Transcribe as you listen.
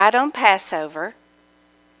on Passover.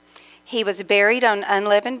 He was buried on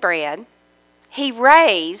unleavened bread. He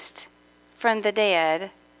raised from the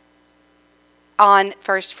dead on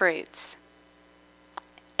first fruits.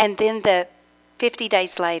 And then 50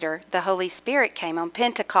 days later, the Holy Spirit came on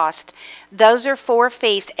Pentecost. Those are 4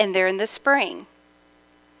 feasts, and they're in the spring.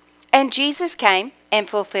 And Jesus came and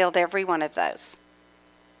fulfilled every one of those.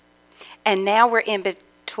 And now we're in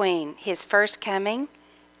between his first coming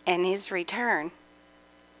and his return.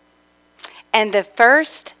 And the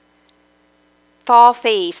first fall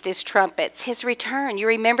feast is trumpets, his return. You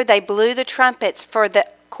remember they blew the trumpets for the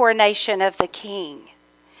coronation of the king,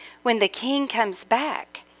 when the king comes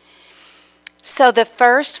back. So the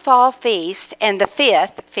first fall feast and the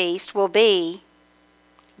 5th feast will be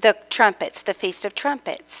the trumpets, the Feast of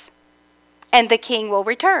Trumpets. And the king will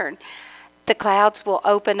return. The clouds will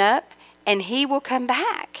open up and he will come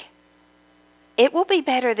back. It will be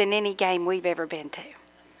better than any game we've ever been to.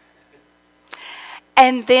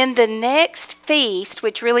 And then the next feast,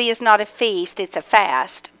 which really is not a feast, it's a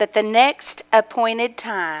fast, but the next appointed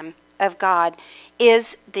time of God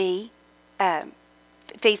is the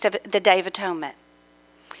Feast of the Day of Atonement.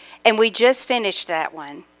 And we just finished that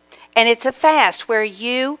one. And it's a fast where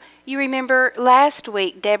you remember last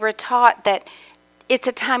week, Deborah taught that it's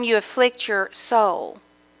a time you afflict your soul.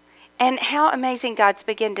 And how amazing God's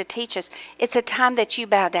begun to teach us. It's a time that you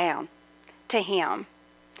bow down to him.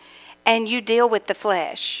 And you deal with the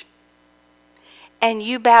flesh. And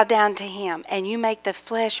you bow down to him. And you make the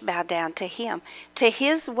flesh bow down to him. To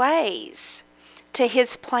his ways. To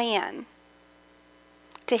his plan.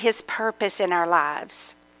 To his purpose in our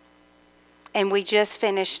lives. And we just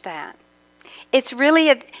finished that. It's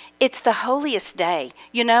really, it's the holiest day.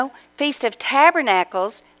 You know, Feast of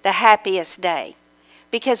Tabernacles, the happiest day.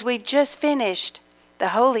 Because we've just finished the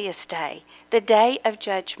holiest day. The day of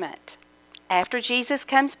judgment. After Jesus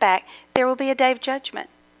comes back, there will be a day of judgment.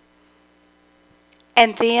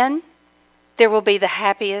 And then there will be the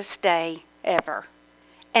happiest day ever.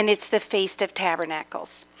 And it's the Feast of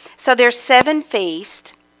Tabernacles. So there's 7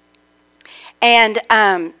 feasts. And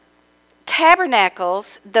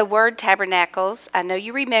tabernacles, the word tabernacles, I know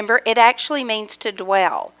you remember, it actually means to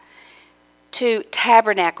dwell. To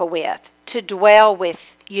tabernacle with. To dwell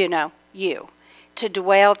with, you. To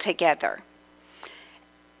dwell together.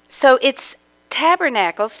 So it's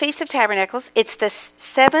Tabernacles, Feast of Tabernacles. It's the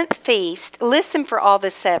 7th feast. Listen for all the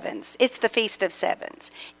 7s. It's the Feast of Sevens.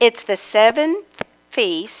 It's the 7th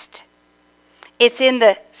feast. It's in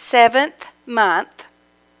the 7th month,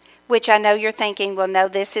 which I know you're thinking, well, no,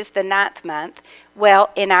 this is the 9th month.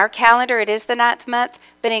 Well, in our calendar, it is the 9th month,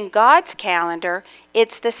 but in God's calendar,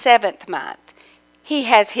 it's the 7th month. He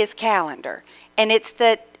has his calendar, and it's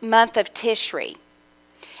the month of Tishri.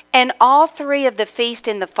 And all 3 of the feasts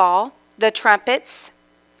in the fall, the trumpets,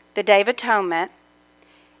 the Day of Atonement,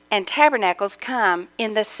 and tabernacles come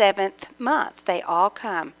in the 7th month. They all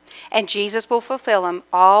come. And Jesus will fulfill them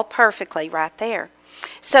all perfectly right there.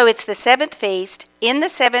 So it's the 7th feast in the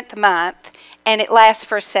 7th month, and it lasts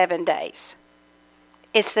for 7 days.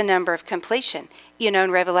 It's the number of completion. You know,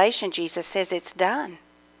 in Revelation, Jesus says it's done.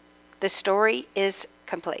 The story is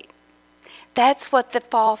complete. That's what the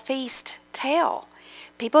fall feast tell.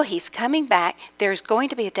 People, he's coming back. There's going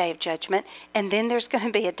to be a day of judgment, and then there's going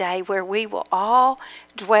to be a day where we will all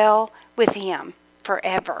dwell with him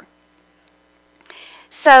forever.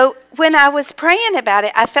 So when I was praying about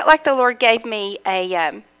it, I felt like the Lord gave me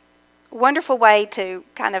a wonderful way to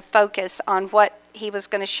kind of focus on what he was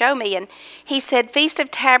going to show me. And he said, Feast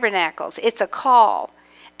of Tabernacles, it's a call,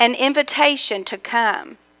 an invitation to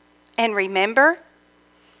come and remember,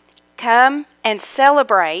 come and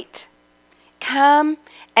celebrate, come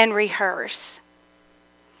and rehearse.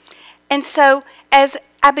 And so as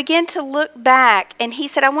I began to look back, and he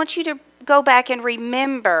said, I want you to go back and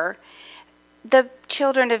remember the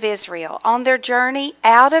children of Israel on their journey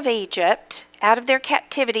out of Egypt, out of their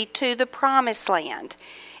captivity to the promised land.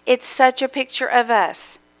 It's such a picture of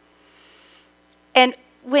us. And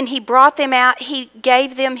when he brought them out, he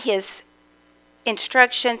gave them his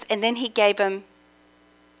instructions, and then he gave them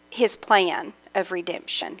his plan of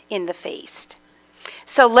redemption in the feast.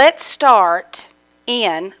 So let's start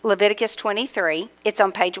in Leviticus 23. It's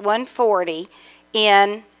on page 140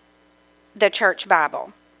 in the Church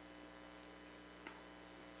Bible.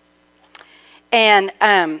 And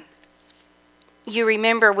you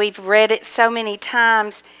remember we've read it so many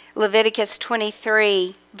times, Leviticus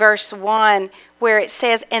 23, verse 1, where it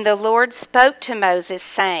says, And the Lord spoke to Moses,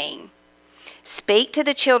 saying, Speak to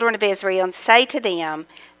the children of Israel and say to them,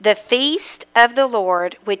 The feast of the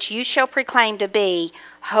Lord, which you shall proclaim to be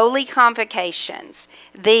holy convocations,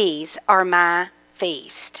 these are my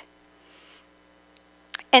feast.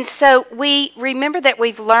 And so we remember that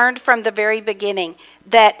we've learned from the very beginning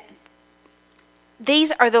that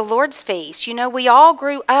these are the Lord's feasts. You know, we all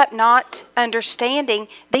grew up not understanding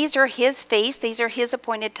these are his feasts, these are his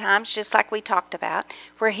appointed times, just like we talked about,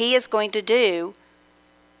 where he is going to do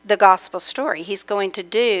the gospel story. He's going to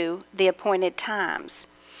do the appointed times.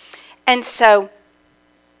 And so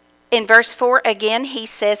in verse 4 again, he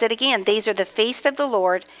says it again. These are the feast of the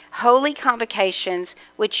Lord, holy convocations,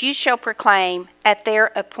 which you shall proclaim at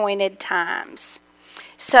their appointed times.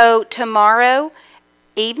 So tomorrow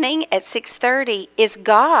evening at 6:30 is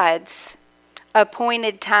God's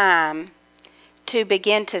appointed time to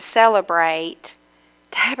begin to celebrate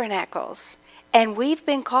Tabernacles. And we've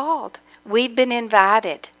been called. We've been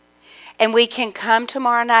invited. And we can come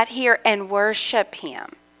tomorrow night here and worship him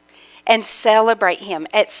and celebrate him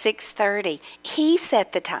at 6:30. He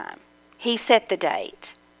set the time. He set the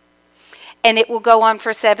date. And it will go on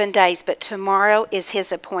for 7 days, but tomorrow is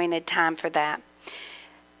his appointed time for that.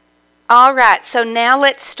 All right, so now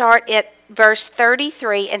let's start at verse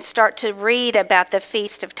 33 and start to read about the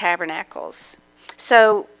Feast of Tabernacles.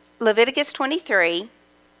 So Leviticus 23,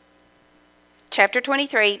 chapter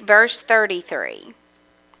 23, verse 33.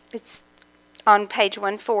 It's on page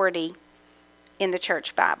 140 in the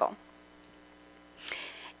church Bible.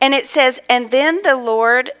 And it says, "And then the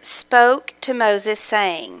Lord spoke to Moses,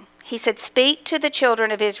 saying," he said, "Speak to the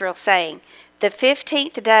children of Israel, saying, the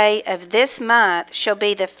 15th day of this month shall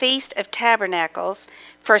be the Feast of Tabernacles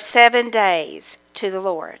for 7 days to the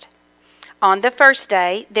Lord. On the first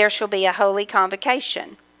day there shall be a holy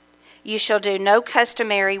convocation. You shall do no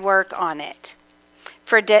customary work on it.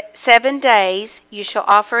 For 7 days you shall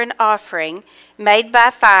offer an offering made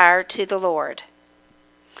by fire to the Lord.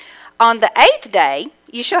 On the 8th day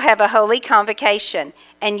you shall have a holy convocation,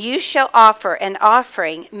 and you shall offer an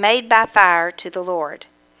offering made by fire to the Lord.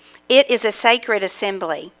 It is a sacred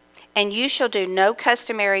assembly, and you shall do no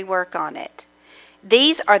customary work on it.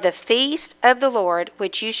 These are the feasts of the Lord,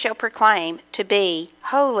 which you shall proclaim to be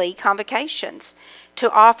holy convocations, to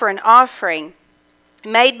offer an offering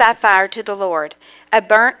made by fire to the Lord, a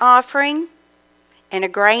burnt offering and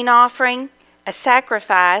a grain offering, a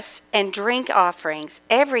sacrifice and drink offerings,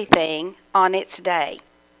 everything on its day.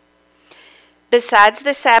 Besides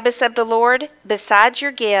the Sabbaths of the Lord, besides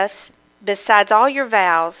your gifts, besides all your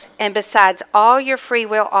vows, and besides all your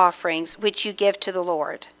freewill offerings which you give to the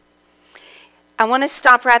Lord." I want to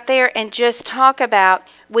stop right there and just talk about,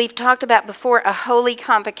 we've talked about before, a holy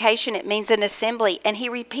convocation. It means an assembly, and he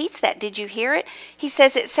repeats that. Did you hear it? He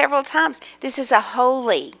says it several times. This is a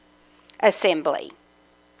holy assembly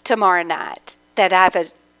tomorrow night that I've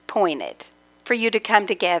appointed for you to come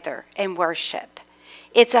together and worship.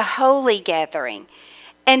 It's a holy gathering.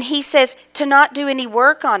 And he says to not do any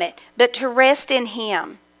work on it, but to rest in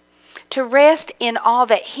him, to rest in all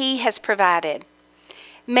that he has provided.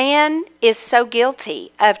 Man is so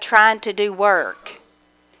guilty of trying to do work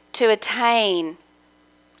to attain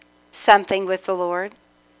something with the Lord.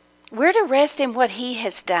 We're to rest in what he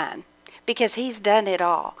has done, because he's done it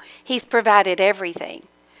all. He's provided everything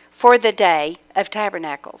for the day of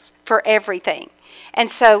Tabernacles, for everything.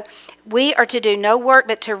 And so we are to do no work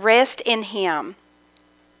but to rest in him.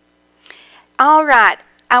 All right,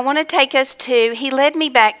 I want to take us to, he led me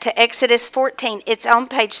back to Exodus 14. It's on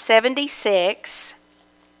page 76.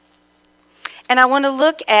 And I want to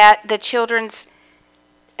look at the children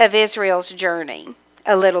of Israel's journey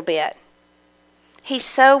a little bit. He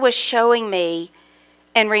so was showing me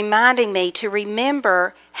and reminding me to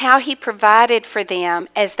remember how he provided for them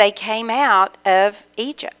as they came out of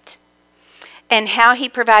Egypt, and how he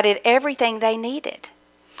provided everything they needed.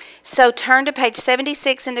 So turn to page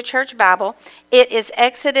 76 in the church Bible. It is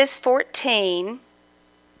Exodus 14,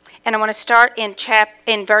 and I want to start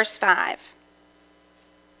in verse 5.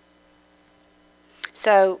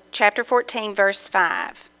 So chapter 14, verse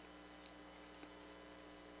 5,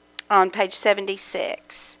 on page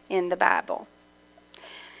 76 in the Bible.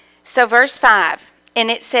 So verse 5,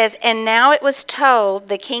 and it says, "And now it was told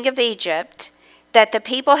the king of Egypt that the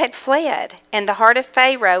people had fled, and the heart of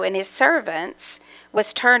Pharaoh and his servants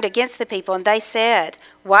was turned against the people. And they said,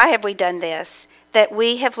 why have we done this, that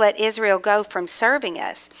we have let Israel go from serving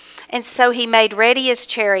us? And so he made ready his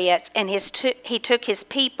chariots, and he took his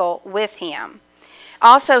people with him.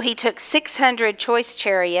 Also he took 600 choice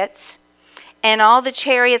chariots, and all the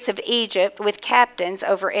chariots of Egypt with captains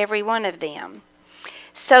over every one of them."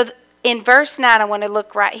 So in verse 9, I want to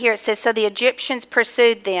look right here. It says, "So the Egyptians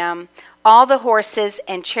pursued them, all the horses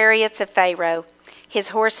and chariots of Pharaoh, his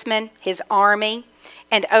horsemen, his army,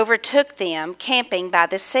 and overtook them camping by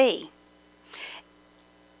the sea,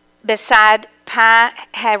 beside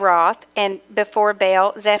Pi-hahiroth and before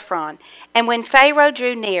Baal-zephon. And when Pharaoh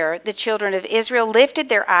drew near, the children of Israel lifted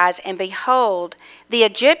their eyes, and behold, the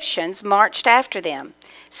Egyptians marched after them.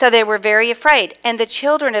 So they were very afraid. And the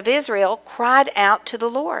children of Israel cried out to the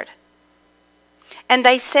Lord. And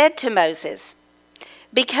they said to Moses,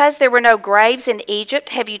 because there were no graves in Egypt,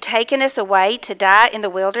 have you taken us away to die in the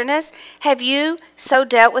wilderness? Have you so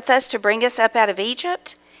dealt with us to bring us up out of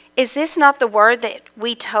Egypt? Is this not the word that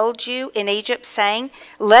we told you in Egypt, saying,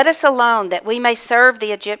 let us alone, that we may serve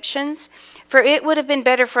the Egyptians? For it would have been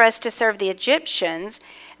better for us to serve the Egyptians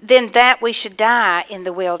than that we should die in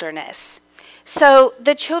the wilderness. So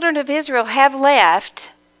the children of Israel have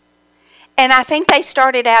left, and I think they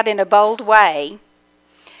started out in a bold way,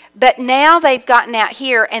 but now they've gotten out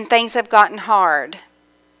here and things have gotten hard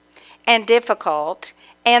and difficult,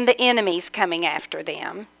 and the enemy's coming after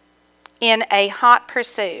them in a hot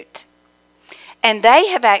pursuit. And they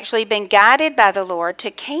have actually been guided by the Lord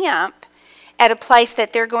to camp at a place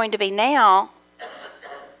that they're going to be now,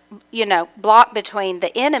 blocked between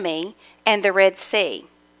the enemy and the Red Sea.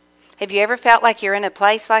 Have you ever felt like you're in a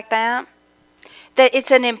place like that? That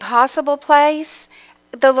it's an impossible place?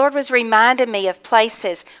 The Lord was reminding me of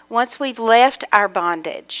places once we've left our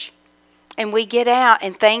bondage and we get out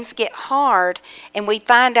and things get hard and we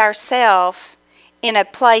find ourselves in a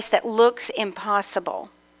place that looks impossible.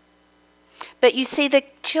 But you see, the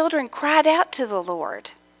children cried out to the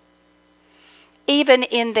Lord, even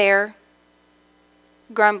in their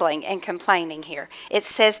grumbling and complaining here. It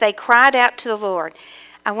says they cried out to the Lord.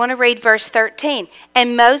 I want to read verse 13.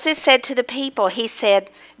 And Moses said to the people, he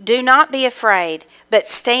said, do not be afraid, but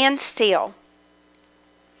stand still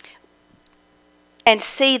and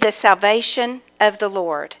see the salvation of the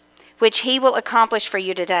Lord, which he will accomplish for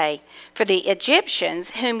you today. For the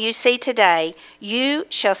Egyptians whom you see today, you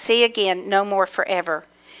shall see again no more forever.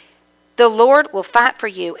 The Lord will fight for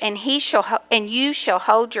you, and you shall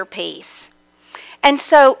hold your peace. And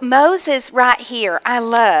so Moses right here, I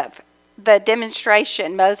love the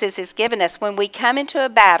demonstration Moses has given us when we come into a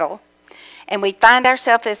battle and we find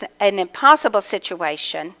ourselves in an impossible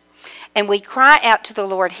situation and we cry out to the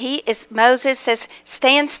Lord. Moses says,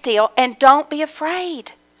 stand still and don't be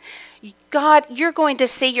afraid. God, you're going to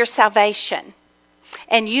see your salvation.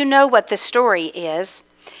 And you know what the story is.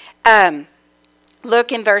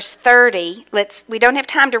 Look in verse 30. We don't have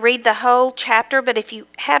time to read the whole chapter, but if you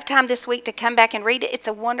have time this week to come back and read it, it's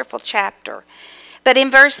a wonderful chapter. But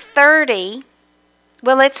in verse 30,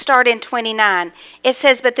 let's start in 29. It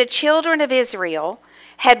says, but the children of Israel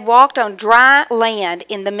had walked on dry land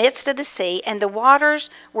in the midst of the sea, and the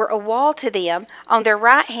waters were a wall to them on their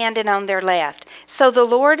right hand and on their left. So the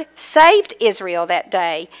Lord saved Israel that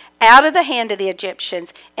day out of the hand of the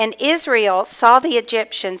Egyptians, and Israel saw the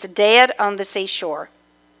Egyptians dead on the seashore.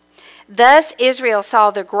 Thus Israel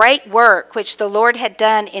saw the great work which the Lord had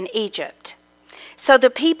done in Egypt. So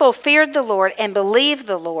the people feared the Lord and believed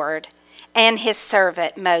the Lord and his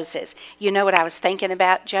servant Moses. You know what I was thinking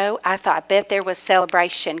about, Joe? I bet there was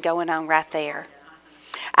celebration going on right there.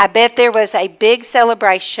 I bet there was a big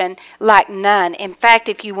celebration like none. In fact,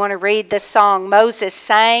 if you want to read the song Moses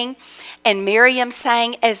sang and Miriam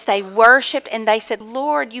sang as they worshiped, and they said,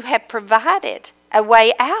 Lord, you have provided a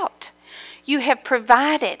way out. You have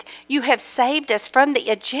provided. You have saved us from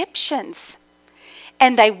the Egyptians.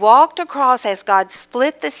 And they walked across as God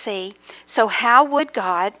split the sea. So how would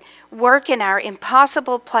God work in our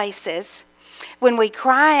impossible places when we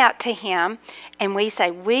cry out to him and we say,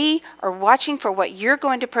 we are watching for what you're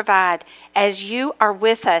going to provide as you are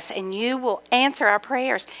with us and you will answer our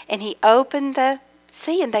prayers. And he opened the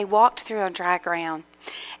sea and they walked through on dry ground.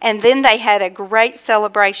 And then they had a great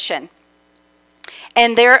celebration.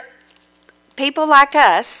 And they're people like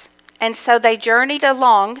us, and so they journeyed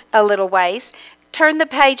along a little ways. Turn the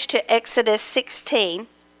page to Exodus 16.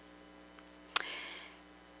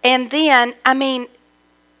 And then,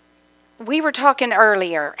 we were talking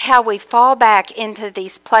earlier how we fall back into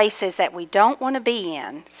these places that we don't want to be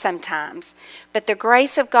in sometimes. But the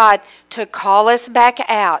grace of God to call us back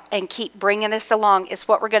out and keep bringing us along is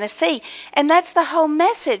what we're going to see. And that's the whole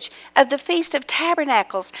message of the Feast of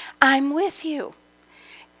Tabernacles. I'm with you.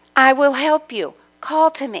 I will help you.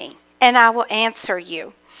 Call to me, and I will answer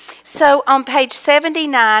you. So on page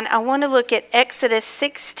 79, I want to look at Exodus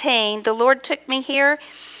 16. The Lord took me here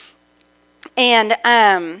and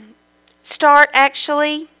start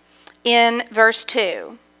actually in verse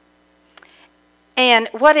 2. And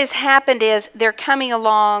what has happened is they're coming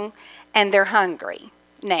along and they're hungry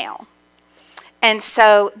now. And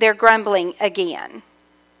so they're grumbling again.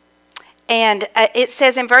 And it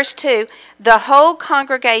says in verse 2, the whole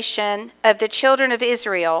congregation of the children of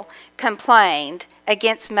Israel complained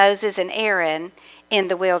against Moses and Aaron in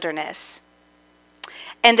the wilderness.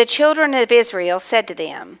 And the children of Israel said to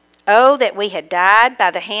them, "Oh, that we had died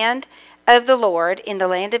by the hand of the Lord in the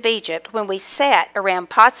land of Egypt, when we sat around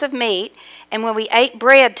pots of meat, and when we ate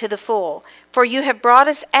bread to the full. For you have brought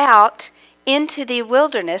us out into the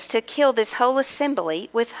wilderness to kill this whole assembly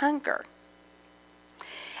with hunger."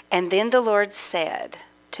 And then the Lord said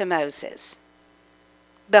to Moses,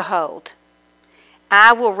 "Behold,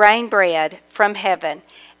 I will rain bread from heaven,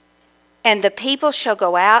 and the people shall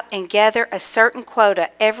go out and gather a certain quota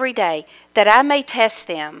every day, that I may test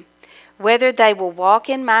them, whether they will walk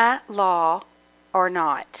in my law or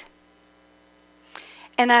not."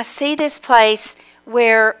 And I see this place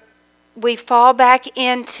where we fall back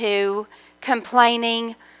into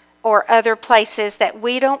complaining or other places that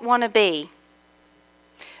we don't want to be.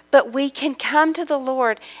 But we can come to the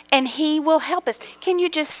Lord and He will help us. Can you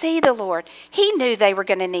just see the Lord? He knew they were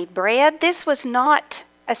going to need bread. This was not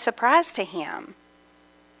a surprise to Him.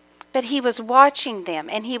 But He was watching them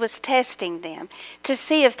and He was testing them to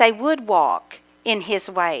see if they would walk in His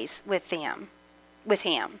ways with Him.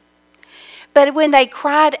 But when they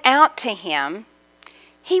cried out to Him,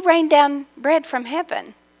 He rained down bread from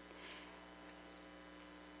heaven.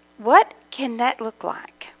 What can that look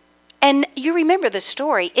like? And you remember the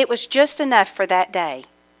story. It was just enough for that day,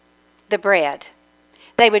 the bread.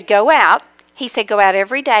 They would go out. He said, go out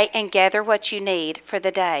every day and gather what you need for the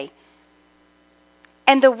day.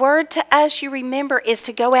 And the word to us, you remember, is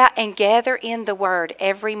to go out and gather in the word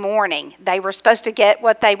every morning. They were supposed to get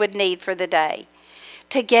what they would need for the day.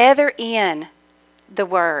 To gather in the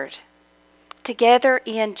word. To gather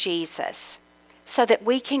in Jesus. So that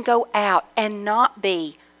we can go out and not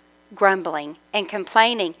be grumbling and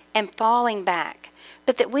complaining and falling back,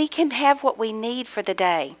 but that we can have what we need for the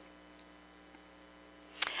day.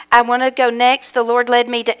 I want to go next. The Lord led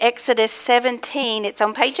me to Exodus 17. It's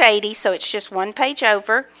on page 80, so it's just one page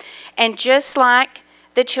over. And just like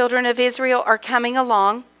the children of Israel are coming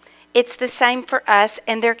along, it's the same for us,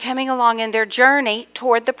 and they're coming along in their journey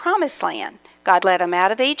toward the promised land. God led them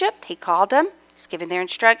out of Egypt. He called them. He's given their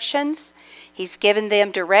instructions. He's given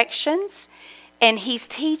them directions. And He's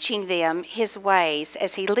teaching them His ways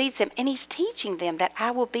as He leads them. And He's teaching them that I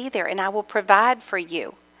will be there and I will provide for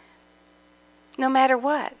you, no matter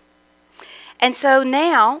what. And so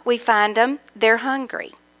now we find them, they're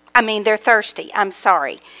hungry. They're thirsty.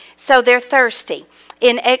 So they're thirsty.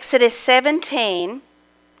 In Exodus 17,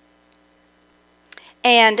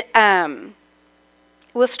 and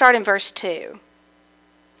we'll start in verse 2.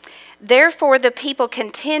 Therefore the people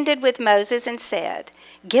contended with Moses and said,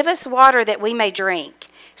 "Give us water that we may drink."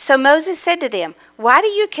 So Moses said to them, "Why do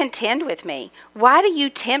you contend with me? Why do you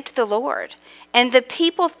tempt the Lord?" And the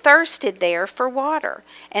people thirsted there for water.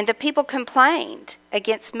 And the people complained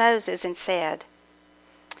against Moses and said,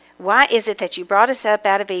 "Why is it that you brought us up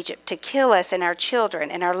out of Egypt to kill us and our children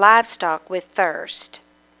and our livestock with thirst?"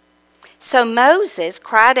 So Moses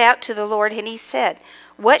cried out to the Lord, and he said,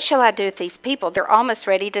 "What shall I do with these people? They're almost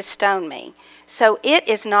ready to stone me." So it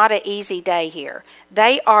is not an easy day here.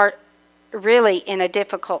 They are really in a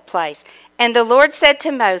difficult place. And the Lord said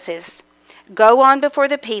to Moses, "Go on before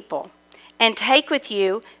the people, and take with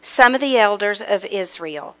you some of the elders of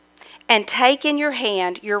Israel, and take in your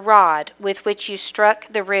hand your rod with which you struck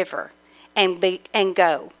the river, and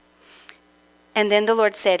go." And then the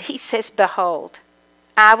Lord said, He says, "Behold,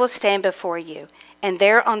 I will stand before you, and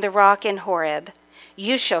there on the rock in Horeb,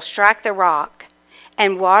 you shall strike the rock,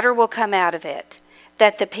 and water will come out of it,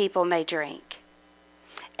 that the people may drink."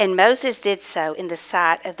 And Moses did so in the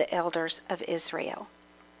sight of the elders of Israel.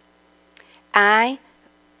 I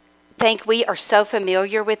think we are so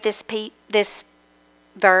familiar with this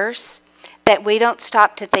verse that we don't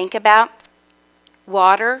stop to think about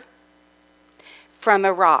water from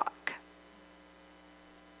a rock.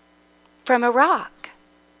 From a rock.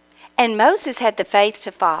 And Moses had the faith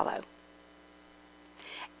to follow.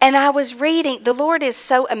 And I was reading, the Lord is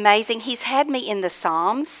so amazing. He's had me in the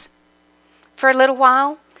Psalms for a little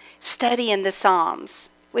while, studying the Psalms,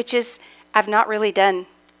 which is, I've not really done,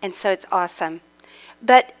 and so it's awesome.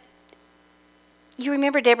 But you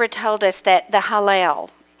remember Deborah told us that the Hallel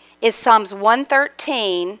is Psalms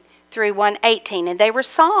 113 through 118, and they were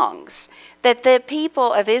songs that the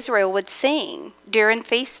people of Israel would sing during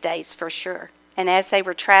feast days for sure, and as they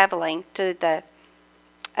were traveling to the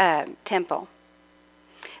temple.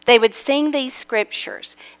 They would sing these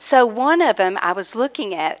scriptures. So one of them I was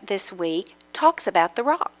looking at this week talks about the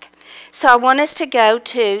rock. So I want us to go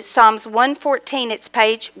to Psalms 114. It's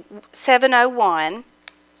page 701.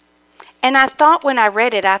 And I thought when I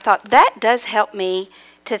read it, I thought that does help me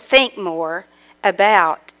to think more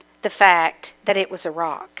about the fact that it was a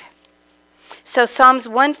rock. So Psalms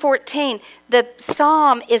 114, the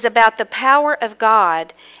psalm is about the power of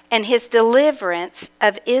God and his deliverance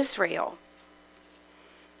of Israel.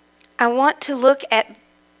 I want to look at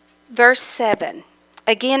verse 7.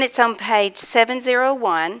 Again, it's on page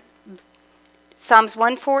 701, Psalms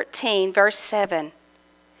 114, verse 7.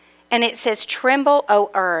 And it says, "Tremble, O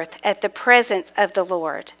earth, at the presence of the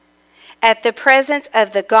Lord, at the presence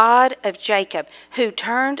of the God of Jacob, who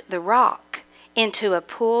turned the rock into a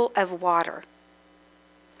pool of water,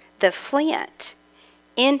 the flint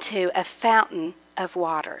into a fountain of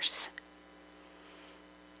waters."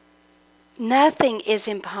 Nothing is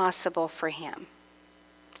impossible for him.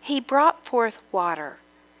 He brought forth water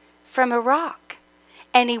from a rock,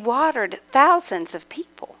 and he watered thousands of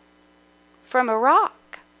people from a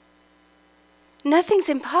rock. Nothing's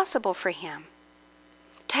impossible for him.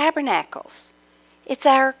 Tabernacles, it's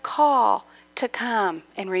our call to come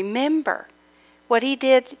and remember what he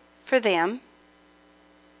did for them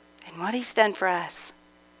and what he's done for us.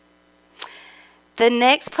 The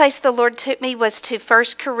next place the Lord took me was to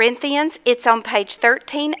 1 Corinthians. It's on page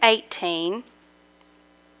 1318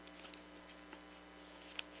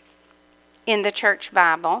 in the Church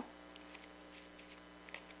Bible.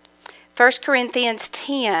 1 Corinthians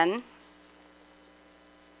 10.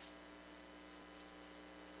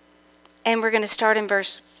 And we're going to start in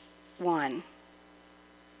verse 1.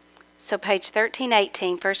 So page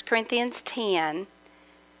 1318, 1 Corinthians 10,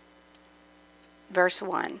 verse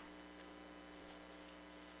 1.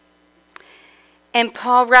 And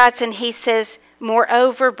Paul writes and he says,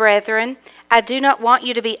 "Moreover, brethren, I do not want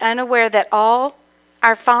you to be unaware that all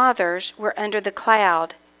our fathers were under the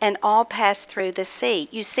cloud and all passed through the sea."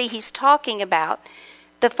 You see, he's talking about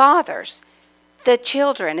the fathers, the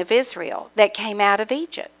children of Israel that came out of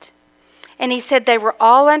Egypt. And he said they were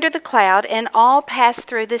all under the cloud and all passed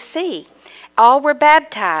through the sea. All were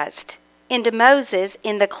baptized into Moses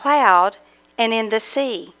in the cloud and in the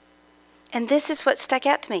sea. And this is what stuck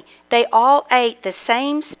out to me. They all ate the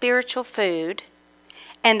same spiritual food,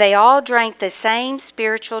 and they all drank the same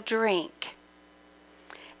spiritual drink.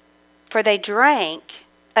 For they drank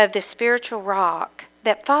of the spiritual rock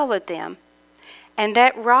that followed them, and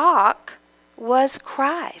that rock was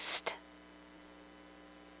Christ.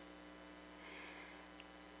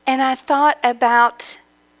 And I thought about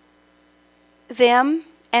them,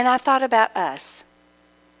 and I thought about us,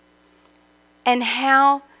 and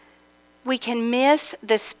how we can miss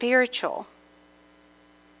the spiritual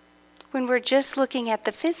when we're just looking at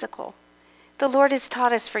the physical. The Lord has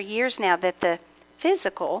taught us for years now that the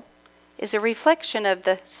physical is a reflection of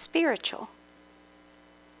the spiritual.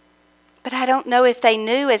 But I don't know if they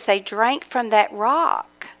knew as they drank from that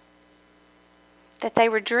rock that they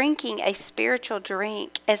were drinking a spiritual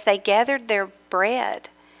drink as they gathered their bread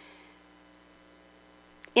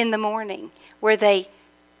in the morning. Were they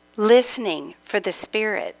listening for the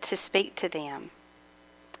Spirit to speak to them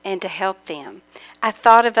and to help them? I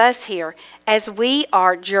thought of us here as we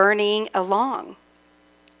are journeying along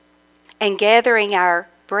and gathering our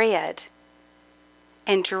bread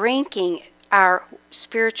and drinking our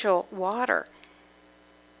spiritual water.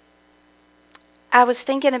 I was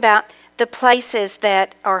thinking about the places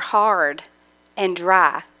that are hard and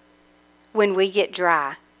dry when we get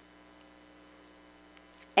dry.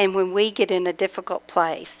 And when we get in a difficult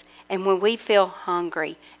place, and when we feel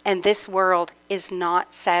hungry, and this world is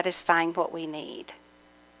not satisfying what we need,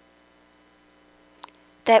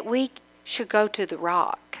 that we should go to the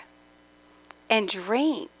rock and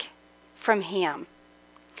drink from him.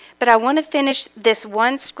 But I want to finish this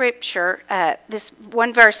one scripture, this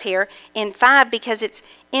one verse here in 5, because it's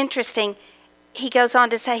interesting. He goes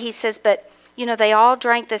on to say, he says, but, they all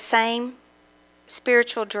drank the same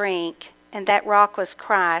spiritual drink, and that rock was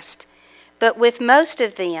Christ. But with most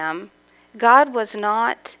of them, God was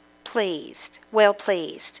not well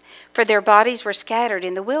pleased, for their bodies were scattered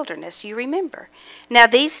in the wilderness, you remember. Now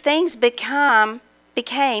these things became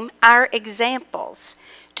our examples,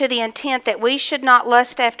 to the intent that we should not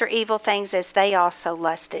lust after evil things as they also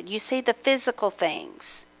lusted. You see, the physical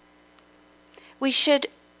things. We should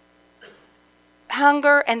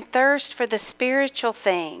hunger and thirst for the spiritual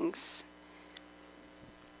things.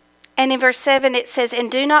 And in verse 7 it says, "And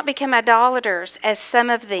do not become idolaters as some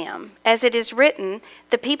of them. As it is written,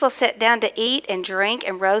 the people sat down to eat and drink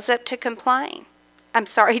and rose up to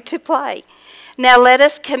to play. Nor let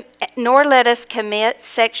us commit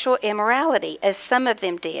sexual immorality, as some of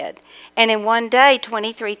them did. And in one day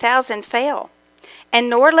 23,000 fell. And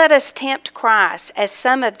nor let us tempt Christ, as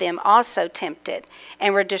some of them also tempted,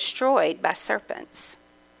 and were destroyed by serpents.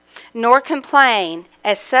 Nor complain,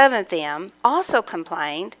 as some of them also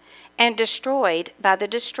complained, and destroyed by the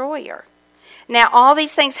destroyer. Now all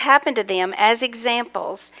these things happened to them as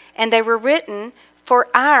examples, and they were written for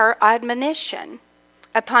our admonition,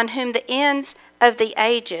 upon whom the ends of the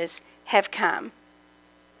ages have come.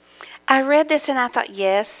 I read this and I thought,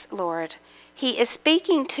 yes, Lord, He is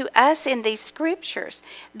speaking to us in these scriptures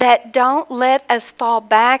that don't let us fall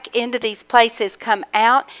back into these places. Come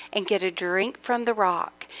out and get a drink from the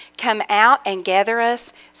rock. Come out and gather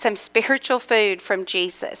us some spiritual food from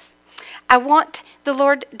Jesus. The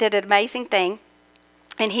Lord did an amazing thing,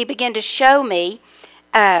 and He began to show me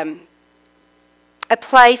a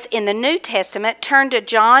place in the New Testament. Turn to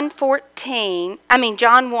John 1.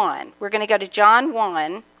 We're going to go to John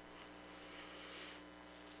 1.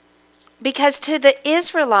 Because to the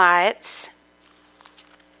Israelites,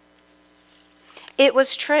 it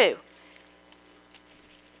was true.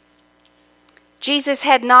 Jesus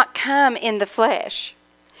had not come in the flesh,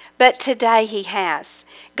 but today He has.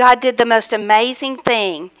 God did the most amazing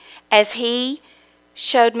thing as He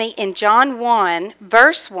showed me in John 1,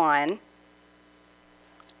 verse 1,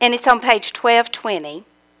 and it's on page 1220.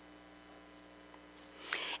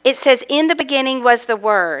 It says, "In the beginning was the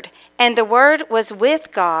Word, and the Word was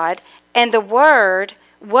with God, and the Word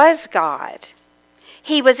was God.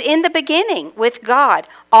 He was in the beginning with God.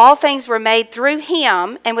 All things were made through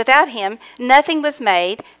Him, and without Him nothing was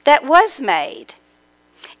made that was made.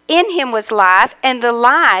 In Him was life, and the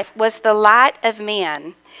life was the light of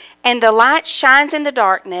men. And the light shines in the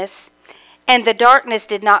darkness, and the darkness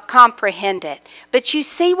did not comprehend it." But you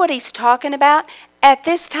see what He's talking about? At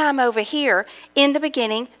this time over here, in the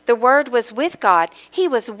beginning, the Word was with God. He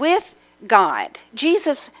was with God.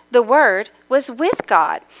 Jesus, the Word, was with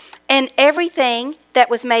God. And everything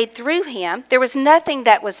that was made through Him, there was nothing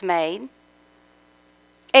that was made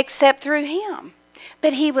except through Him.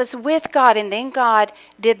 But He was with God, and then God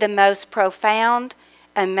did the most profound,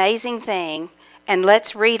 amazing thing. And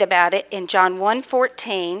let's read about it in John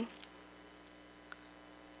 1:14.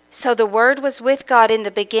 So the Word was with God in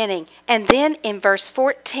the beginning. And then in verse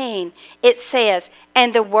 14, it says,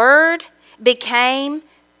 "And the Word became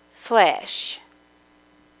flesh,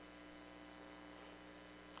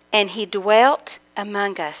 and He dwelt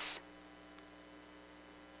among us.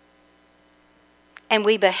 And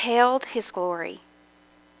we beheld His glory,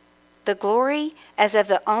 the glory as of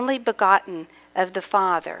the only begotten of the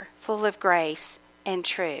Father, full of grace and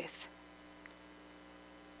truth."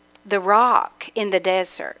 The rock in the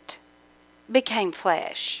desert became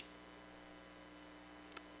flesh.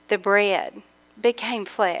 The bread became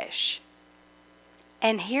flesh.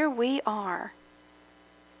 And here we are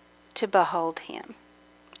to behold Him.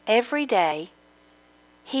 Every day,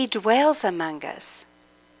 He dwells among us.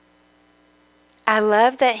 I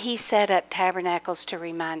love that He set up tabernacles to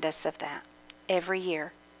remind us of that every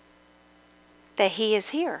year. That He is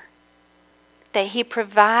here. That He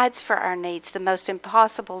provides for our needs, the most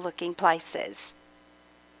impossible looking places.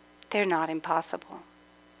 They're not impossible.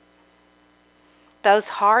 Those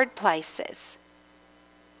hard places,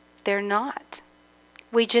 they're not.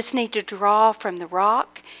 We just need to draw from the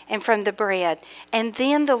rock and from the bread. And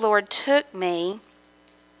then the Lord took me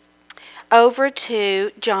over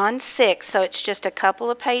to John 6. So it's just a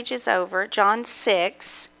couple of pages over. John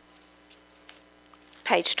 6,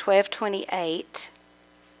 page 1228.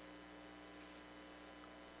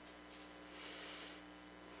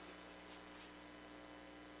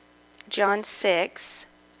 John 6.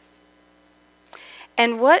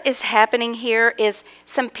 And what is happening here is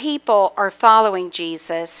some people are following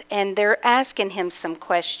Jesus, and they're asking Him some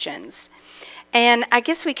questions. And I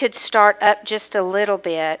guess we could start up just a little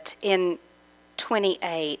bit in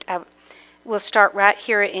 28. We'll start right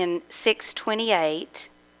here in 6:28.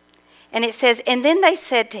 And it says, "And then they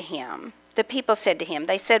said to Him," the people said to Him,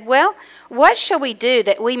 they said, "Well, what shall we do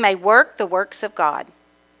that we may work the works of God?"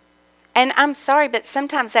 And I'm sorry, but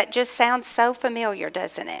sometimes that just sounds so familiar,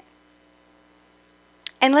 doesn't it?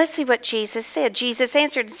 And let's see what Jesus said. Jesus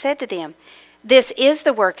answered and said to them, "This is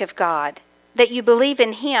the work of God, that you believe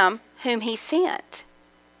in Him whom He sent."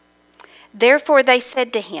 Therefore they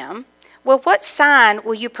said to Him, "Well, what sign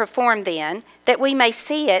will you perform then, that we may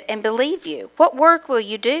see it and believe you? What work will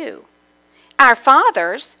you do? Our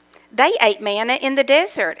fathers, they ate manna in the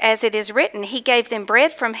desert, as it is written, He gave them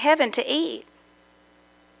bread from heaven to eat."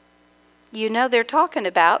 You know they're talking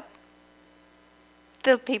about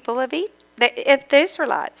the people of Egypt, the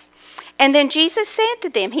Israelites. And then Jesus said to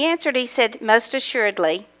them, He answered, He said, "Most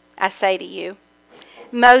assuredly, I say to you,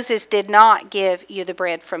 Moses did not give you the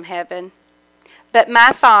bread from heaven, but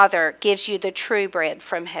my Father gives you the true bread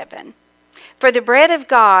from heaven. For the bread of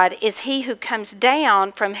God is he who comes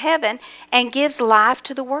down from heaven and gives life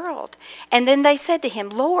to the world. And then they said to him,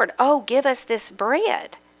 Lord, oh, give us this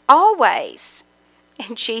bread always.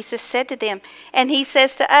 And Jesus said to them, and he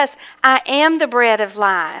says to us, I am the bread of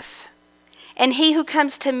life. And he who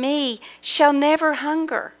comes to me shall never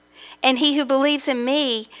hunger. And he who believes in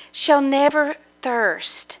me shall never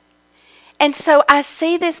thirst. And so I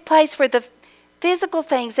see this place where the physical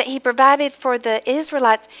things that he provided for the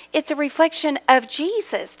Israelites, it's a reflection of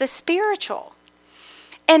Jesus, the spiritual.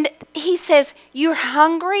 And he says, you're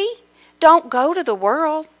hungry? Don't go to the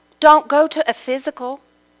world. Don't go to a physical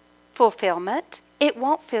fulfillment. It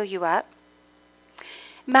won't fill you up.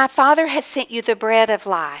 My Father has sent you the bread of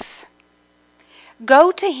life. Go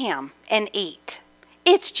to him and eat.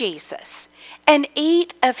 It's Jesus. And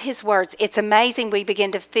eat of his words. It's amazing. We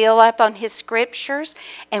begin to fill up on his scriptures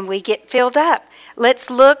and we get filled up.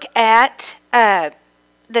 Let's look at the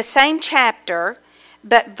same chapter,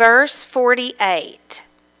 but verse 48.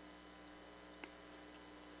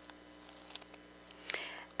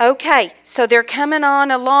 Okay, so they're coming on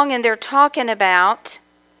along and they're talking about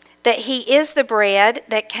that he is the bread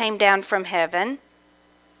that came down from heaven.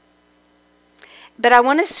 But I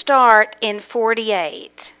want to start in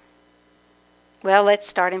 48. Well, let's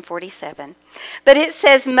start in 47. But it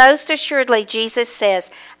says, most assuredly, Jesus says,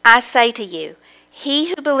 I say to you, he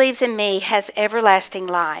who believes in me has everlasting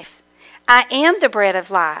life. I am the bread of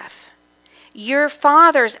life. Your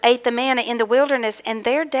fathers ate the manna in the wilderness, and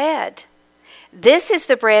they're dead. This is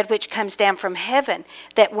the bread which comes down from heaven,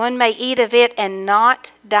 that one may eat of it and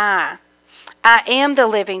not die. I am the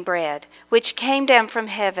living bread, which came down from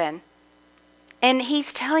heaven. And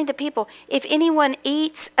he's telling the people, if anyone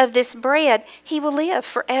eats of this bread, he will live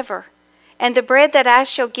forever. And the bread that I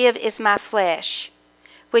shall give is my flesh,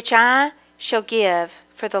 which I shall give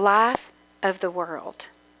for the life of the world.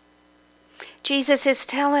 Jesus is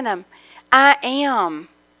telling them, I am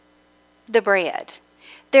the bread.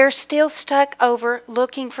 They're still stuck over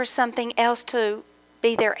looking for something else to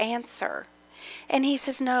be their answer. And he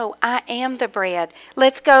says, no, I am the bread.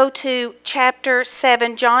 Let's go to chapter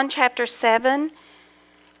 7, John chapter 7.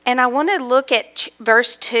 And I want to look at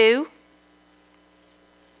verse 2.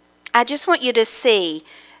 I just want you to see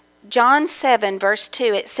John 7, verse 2.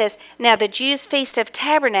 It says, now the Jews' feast of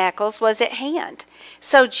tabernacles was at hand.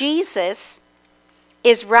 So Jesus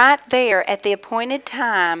is right there at the appointed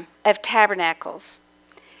time of tabernacles.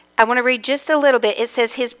 I want to read just a little bit. It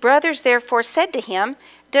says, his brothers therefore said to him,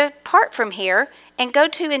 depart from here and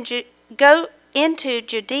go into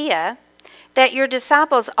Judea, that your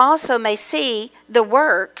disciples also may see the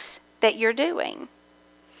works that you're doing.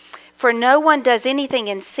 For no one does anything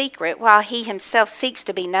in secret while he himself seeks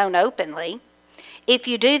to be known openly. If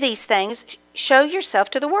you do these things, show yourself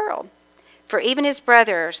to the world. For even his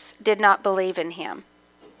brothers did not believe in him.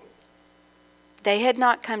 They had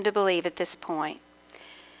not come to believe at this point.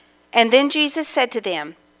 And then Jesus said to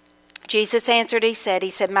them, Jesus answered, he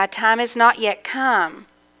said, my time is not yet come.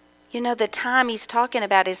 You know, the time he's talking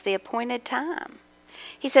about is the appointed time.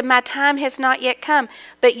 He said, my time has not yet come,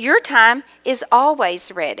 but your time is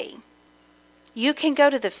always ready. You can go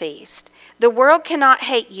to the feast. The world cannot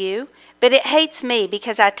hate you, but it hates me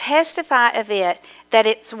because I testify of it that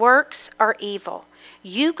its works are evil.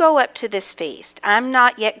 You go up to this feast. I'm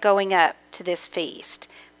not yet going up to this feast,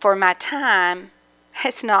 for my time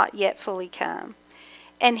has not yet fully come.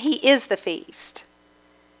 And he is the feast.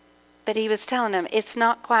 But he was telling them, it's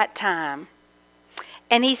not quite time.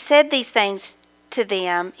 And he said these things to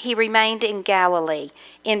them. He remained in Galilee.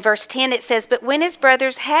 In verse 10 it says, but when his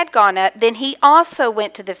brothers had gone up, then he also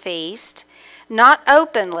went to the feast, not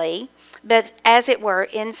openly, but as it were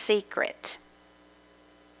in secret.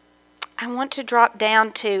 I want to drop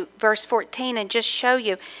down to verse 14 and just show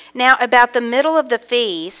you. Now about the middle of the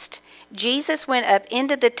feast, Jesus went up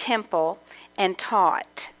into the temple and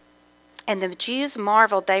taught. And the Jews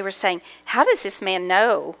marveled. They were saying, how does this man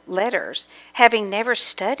know letters, having never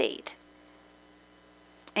studied?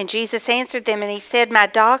 And Jesus answered them, and he said, my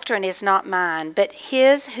doctrine is not mine, but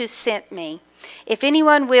his who sent me. If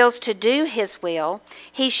anyone wills to do his will,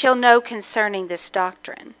 he shall know concerning this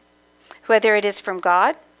doctrine, whether it is from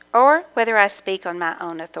God or whether I speak on my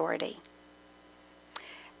own authority.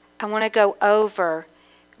 I want to go over,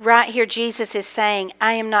 right here Jesus is saying,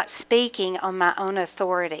 I am not speaking on my own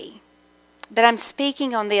authority, but I'm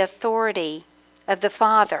speaking on the authority of the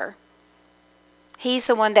Father. He's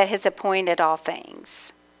the one that has appointed all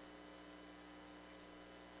things.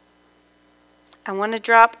 I want to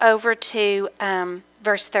drop over to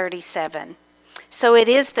verse 37. So it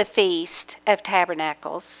is the Feast of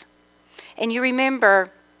Tabernacles. And you remember,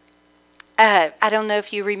 I don't know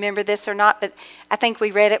if you remember this or not, but I think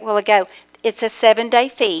we read it a while ago. It's a 7-day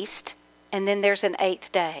feast, and then there's an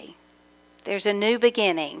 8th day. There's a new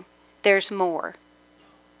beginning. There's more.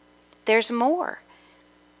 There's more.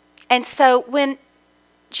 And so when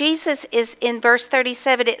Jesus is in verse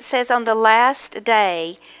 37, it says on the last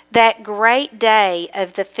day, that great day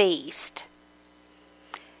of the feast,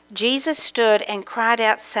 Jesus stood and cried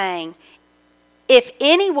out, saying, "If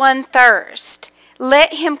anyone thirst,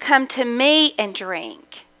 let him come to me and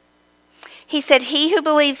drink." He said, "He who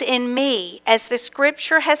believes in me, as the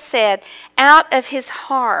scripture has said, out of his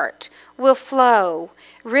heart will flow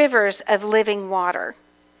rivers of living water."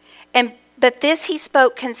 But this he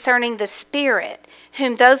spoke concerning the Spirit,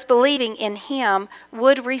 whom those believing in him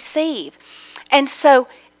would receive. And so,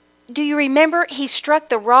 do you remember he struck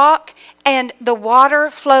the rock and the water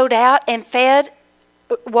flowed out and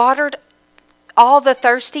watered all the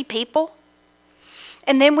thirsty people?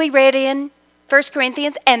 And then we read in 1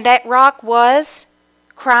 Corinthians, and that rock was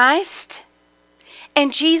Christ.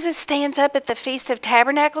 And Jesus stands up at the Feast of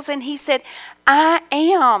Tabernacles and he said, I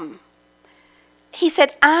am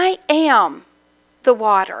the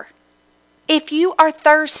water. If you are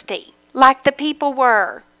thirsty, like the people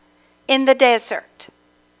were in the desert,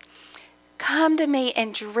 come to me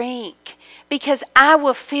and drink, because I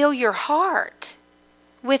will fill your heart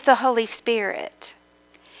with the Holy Spirit.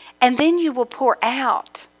 And then you will pour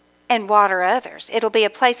out and water others. It'll be a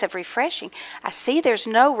place of refreshing. I see there's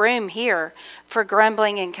no room here for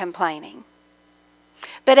grumbling and complaining.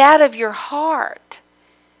 But out of your heart,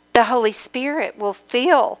 the Holy Spirit will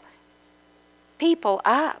fill people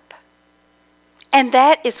up. And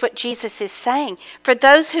that is what Jesus is saying. For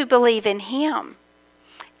those who believe in him,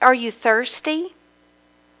 are you thirsty?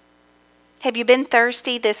 Have you been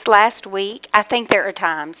thirsty this last week? I think there are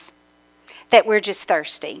times that we're just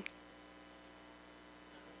thirsty.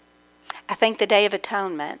 I think the Day of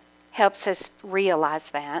Atonement helps us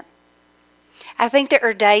realize that. I think there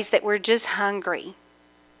are days that we're just hungry.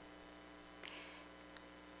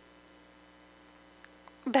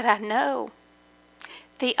 But I know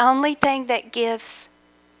the only thing that gives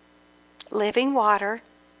living water,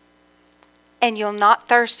 and you'll not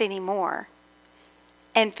thirst anymore,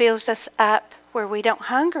 and fills us up where we don't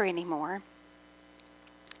hunger anymore,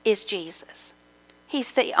 is Jesus.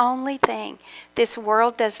 He's the only thing this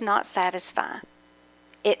world does not satisfy.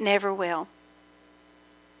 It never will.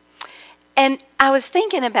 And I was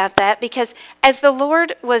thinking about that because as the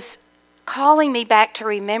Lord was calling me back to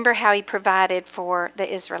remember how he provided for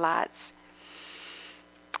the Israelites,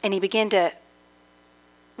 and he began to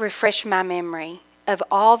refresh my memory of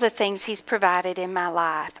all the things he's provided in my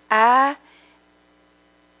life, I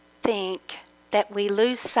think that we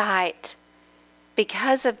lose sight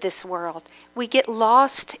because of this world. We get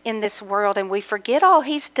lost in this world and we forget all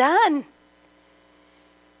he's done.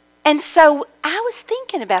 And so I was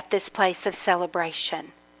thinking about this place of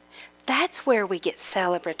celebration. That's where we get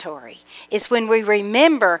celebratory, is when we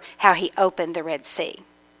remember how he opened the Red Sea.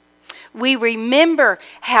 We remember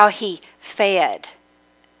how he fed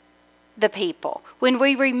the people. When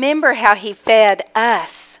we remember how he fed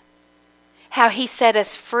us, how he set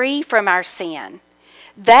us free from our sin,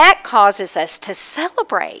 that causes us to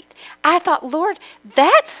celebrate. I thought, Lord,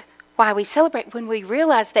 that's why we celebrate, when we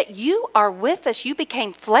realize that you are with us. You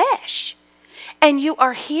became flesh, and you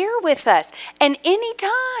are here with us. And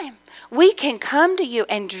anytime we can come to you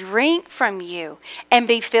and drink from you and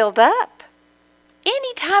be filled up.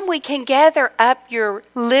 Anytime we can gather up your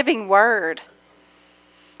living word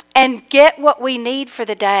and get what we need for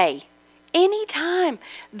the day. Anytime.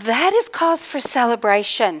 That is cause for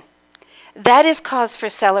celebration. That is cause for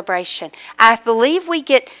celebration. I believe we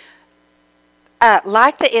get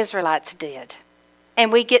like the Israelites did,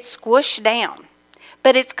 and we get squished down.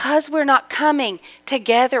 But it's because we're not coming to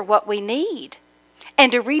gather what we need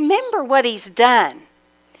and to remember what he's done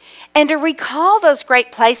and to recall those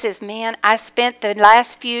great places. Man, I spent the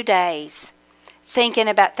last few days thinking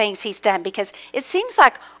about things he's done, because it seems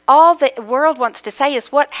like all the world wants to say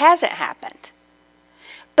is what hasn't happened.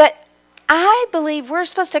 But I believe we're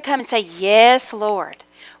supposed to come and say, yes, Lord.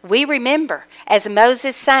 We remember, as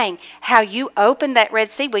Moses sang, how you opened that Red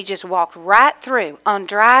Sea. We just walked right through on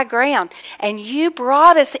dry ground, and you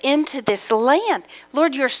brought us into this land.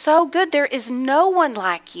 Lord, you're so good. There is no one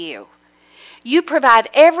like you. You provide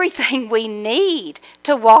everything we need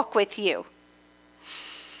to walk with you.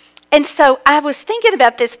 And so I was thinking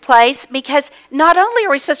about this place, because not only are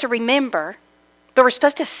we supposed to remember, but we're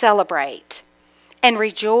supposed to celebrate and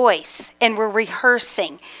rejoice, and we're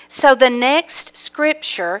rehearsing. So the next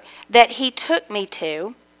scripture that he took me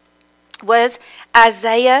to was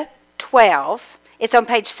Isaiah 12. It's on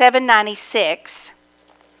page 796.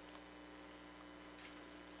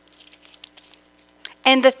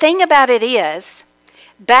 And the thing about it is,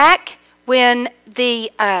 back when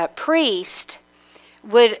the priest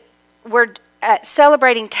were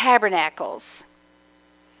celebrating tabernacles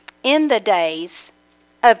in the days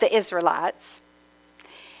of the Israelites,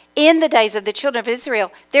 in the days of the children of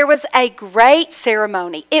Israel, there was a great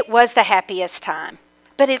ceremony. It was the happiest time.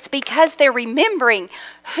 But it's because they're remembering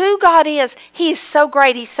who God is. He is so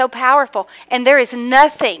great. He's so powerful. And there is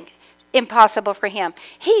nothing impossible for him.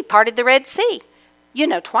 He parted the Red Sea.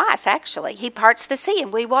 Twice actually. He parts the sea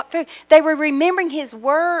and we walk through. They were remembering his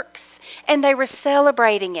works and they were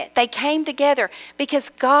celebrating it. They came together because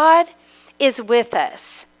God is with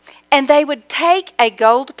us. And they would take a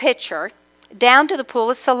gold pitcher down to the pool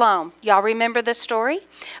of Siloam. Y'all remember the story?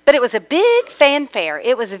 But it was a big fanfare.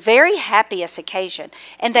 It was a very happiest occasion.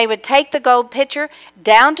 And they would take the gold pitcher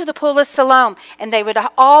down to the pool of Siloam. And they would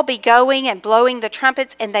all be going and blowing the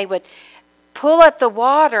trumpets. And they would pull up the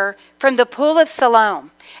water from the pool of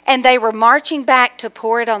Siloam. And they were marching back to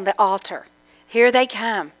pour it on the altar. Here they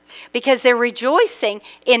come. Because they're rejoicing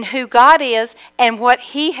in who God is and what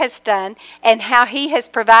he has done and how he has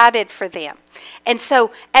provided for them. And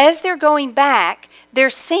so as they're going back, they're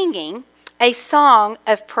singing a song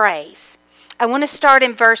of praise. I want to start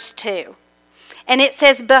in verse 2. And it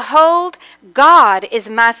says, "Behold, God is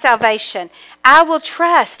my salvation. I will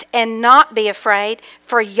trust and not be afraid,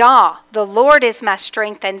 for Yah, the Lord, is my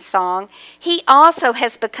strength and song. He also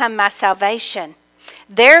has become my salvation.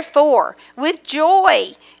 Therefore, with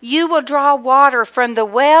joy, you will draw water from the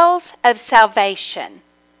wells of salvation."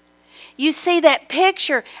 You see that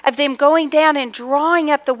picture of them going down and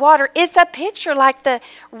drawing up the water. It's a picture like the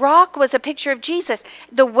rock was a picture of Jesus.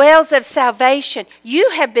 The wells of salvation.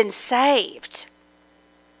 You have been saved.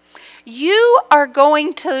 You are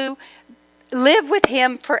going to live with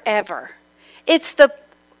him forever. It's the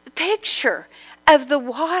picture of the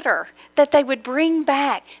water that they would bring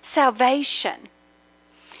back. Salvation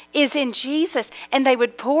is in Jesus, and they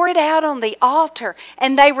would pour it out on the altar,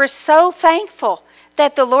 and they were so thankful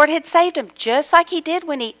that the Lord had saved them, just like he did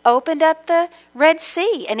when he opened up the Red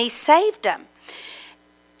Sea and he saved them.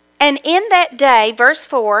 And in that day, verse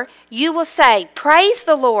 4, you will say, "Praise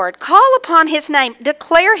the Lord, call upon his name,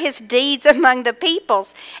 declare his deeds among the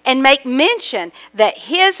peoples, and make mention that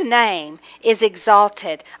his name is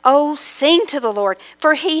exalted. Oh, sing to the Lord,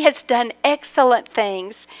 for he has done excellent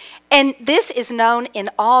things. And this is known in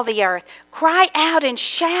all the earth. Cry out and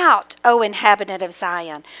shout, O inhabitant of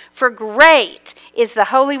Zion, for great is the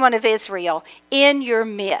Holy One of Israel in your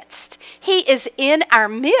midst." He is in our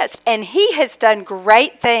midst, and he has done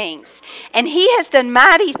great things, and he has done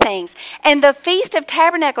mighty things. And the Feast of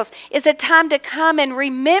Tabernacles is a time to come and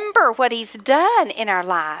remember what he's done in our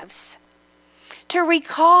lives, to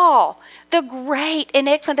recall the great and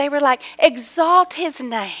excellent. They were like, exalt his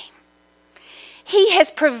name. He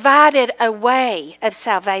has provided a way of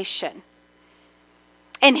salvation.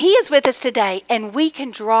 And he is with us today, and we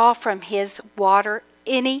can draw from his water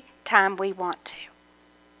any time we want to.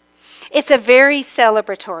 It's a very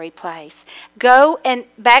celebratory place. Go and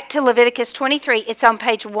back to Leviticus 23. It's on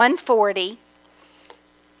page 140.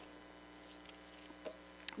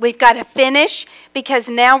 We've got to finish because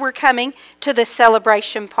now we're coming to the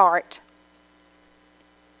celebration part.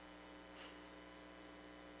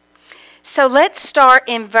 So let's start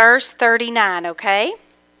in verse 39, okay?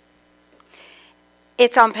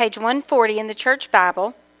 It's on page 140 in the Church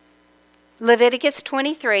Bible. Leviticus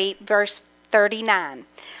 23, verse 39.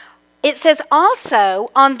 It says, "Also,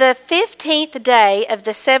 on the 15th day of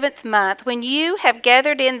the 7th month, when you have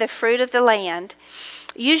gathered in the fruit of the land,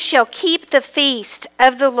 you shall keep the feast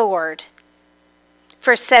of the Lord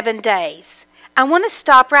for 7 days." I want to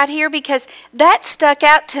stop right here because that stuck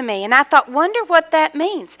out to me, and I thought, wonder what that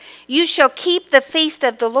means. You shall keep the feast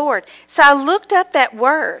of the Lord. So I looked up that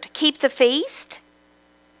word, keep the feast.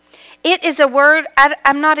 It is a word,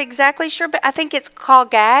 I'm not exactly sure, but I think it's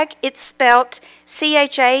chagag. It's spelled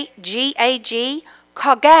C-H-A-G-A-G,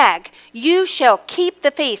 chagag. You shall keep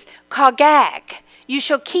the feast, chagag. You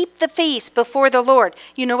shall keep the feast before the Lord.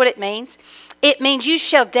 You know what it means? It means you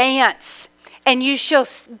shall dance, and you shall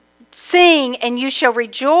sing, and you shall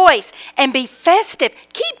rejoice and be festive.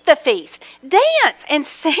 Keep the feast. Dance and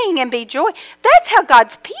sing and be joy. That's how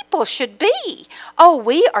God's people should be. Oh,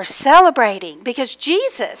 we are celebrating because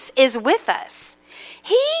Jesus is with us.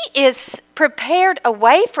 He is prepared a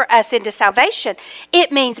way for us into salvation.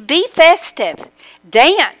 It means be festive,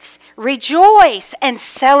 dance, rejoice, and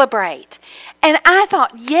celebrate. And I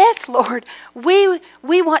thought, yes, Lord, we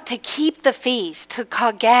want to keep the feast, to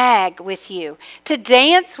kagag with you, to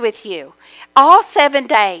dance with you. All 7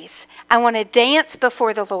 days, I want to dance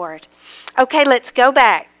before the Lord. Okay, let's go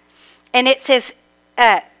back. And it says,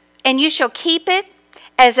 and you shall keep it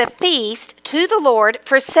as a feast to the Lord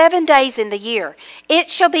for 7 days in the year. It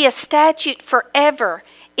shall be a statute forever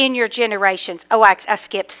in your generations. Oh, I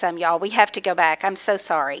skipped some, y'all. We have to go back. I'm so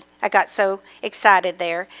sorry. I got so excited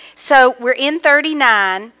there. So we're in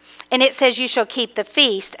 39, and it says you shall keep the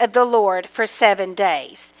feast of the Lord for 7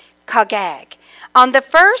 days. Kagag. On the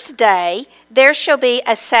first day there shall be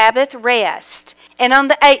a Sabbath rest, and on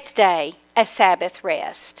the 8th day a Sabbath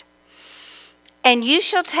rest. And you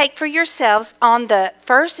shall take for yourselves on the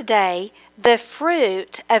first day the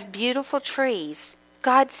fruit of beautiful trees.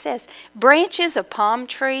 God says, branches of palm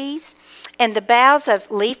trees and the boughs of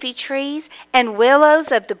leafy trees and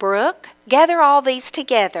willows of the brook. Gather all these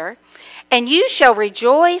together. And you shall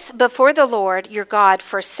rejoice before the Lord your God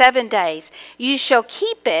for 7 days. You shall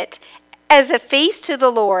keep it as a feast to the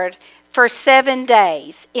Lord for 7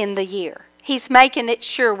 days in the year. He's making it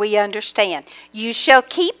sure we understand. You shall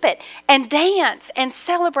keep it and dance and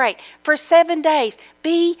celebrate for 7 days.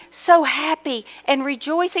 Be so happy and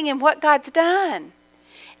rejoicing in what God's done.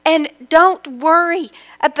 And don't worry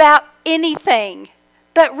about anything,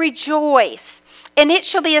 but rejoice. And it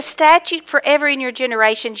shall be a statute forever in your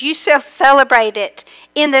generations. You shall celebrate it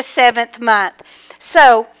in the 7th month.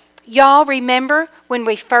 So, y'all remember when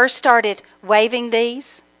we first started waving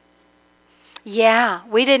these? Yeah,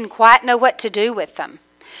 we didn't quite know what to do with them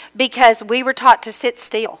because we were taught to sit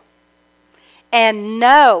still. And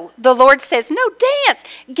no, the Lord says, no, dance.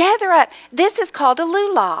 Gather up. This is called a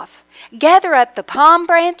lulav. Gather up the palm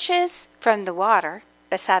branches from the water,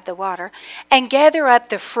 beside the water, and gather up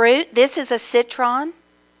the fruit. This is a citron.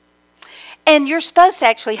 And you're supposed to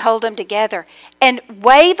actually hold them together and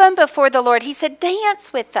wave them before the Lord. He said,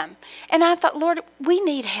 dance with them. And I thought, Lord, we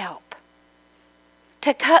need help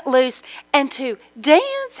to cut loose and to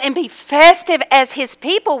dance and be festive as his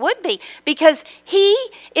people would be, because he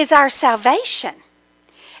is our salvation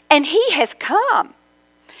and he has come.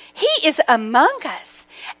 He is among us.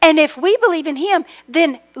 And if we believe in him,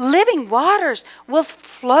 then living waters will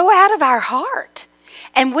flow out of our heart.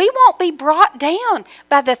 And we won't be brought down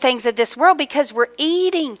by the things of this world because we're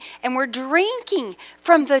eating and we're drinking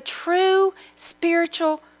from the true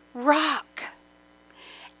spiritual rock.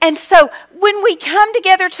 And so when we come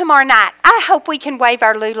together tomorrow night, I hope we can wave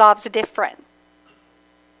our lulavs different.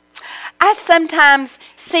 I sometimes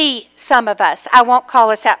see some of us, I won't call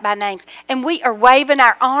us out by names, and we are waving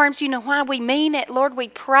our arms. You know why? We mean it. Lord, we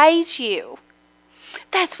praise you.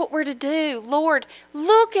 That's what we're to do. Lord,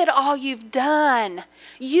 look at all you've done.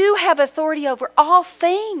 You have authority over all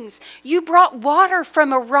things. You brought water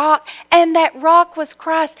from a rock, and that rock was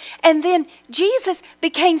Christ. And then Jesus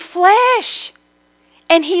became flesh,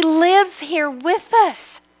 and he lives here with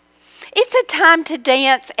us. It's a time to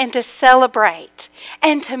dance and to celebrate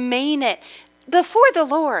and to mean it before the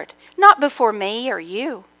Lord, not before me or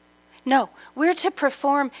you. No, we're to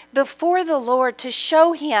perform before the Lord to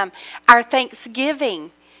show him our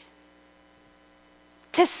thanksgiving,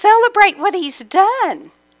 to celebrate what he's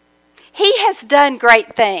done. He has done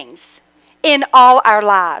great things in all our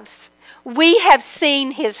lives. We have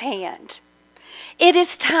seen his hand. It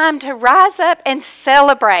is time to rise up and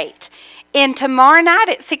celebrate. And tomorrow night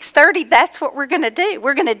at 6:30, that's what we're going to do.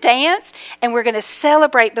 We're going to dance and we're going to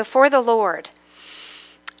celebrate before the Lord.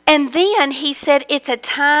 And then he said it's a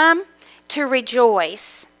time to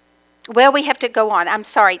rejoice. Well, we have to go on. I'm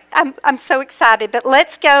sorry. I'm so excited. But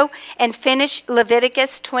let's go and finish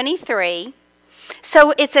Leviticus 23.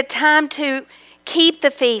 So it's a time to keep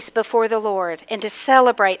the feast before the Lord and to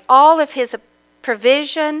celebrate all of his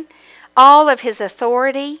provision, all of his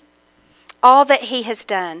authority, all that he has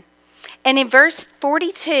done. And in verse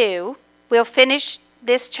 42, we'll finish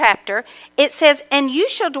this chapter. It says, and you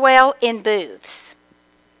shall dwell in booths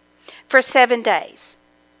for 7 days.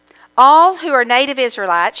 All who are native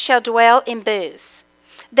Israelites shall dwell in booths,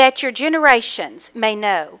 that your generations may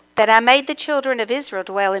know that I made the children of Israel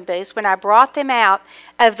dwell in booths when I brought them out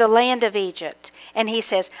of the land of Egypt. And he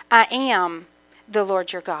says, I am the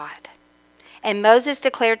Lord your God. And Moses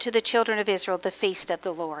declared to the children of Israel the feast of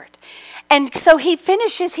the Lord. And so he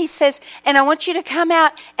finishes, he says, and I want you to come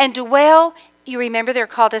out and dwell. You remember they're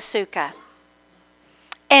called a sukkah.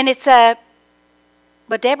 And it's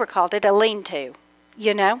what Deborah called it, a lean-to,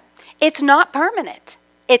 you know. It's not permanent.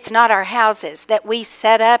 It's not our houses that we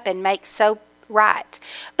set up and make so right.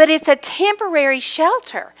 But it's a temporary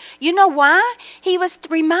shelter. You know why? He was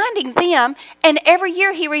reminding them, and every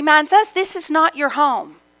year he reminds us, this is not your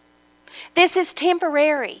home. This is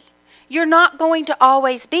temporary. You're not going to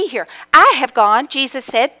always be here. I have gone, Jesus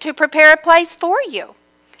said, to prepare a place for you.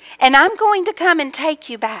 And I'm going to come and take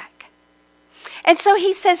you back. And so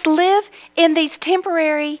he says, live in these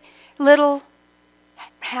temporary little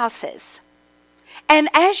houses. And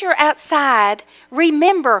as you're outside,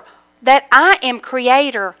 remember that I am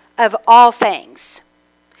creator of all things.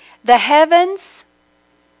 The heavens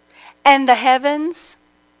and the heavens.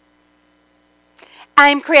 I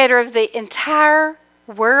am creator of the entire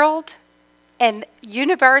world and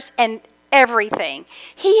universe and everything.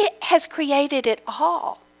 He has created it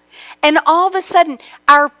all. And all of a sudden,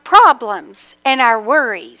 our problems and our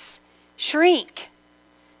worries shrink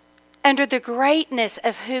under the greatness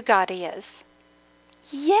of who God is.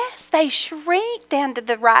 Yes, they shrink down to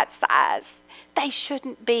the right size. They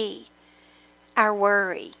shouldn't be our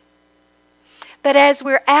worry. But as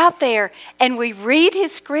we're out there and we read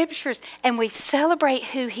his scriptures and we celebrate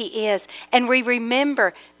who he is and we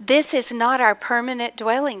remember this is not our permanent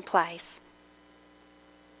dwelling place.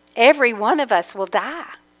 Every one of us will die.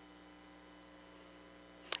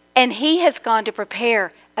 And he has gone to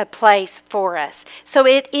prepare a place for us. So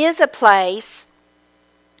it is a place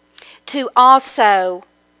to also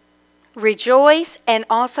rejoice and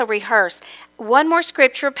also rehearse. One more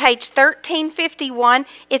scripture, page 1351.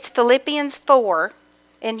 It's Philippians 4.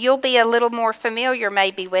 And you'll be a little more familiar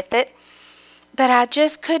maybe with it. But I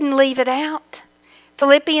just couldn't leave it out.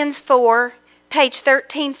 Philippians 4, page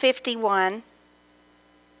 1351.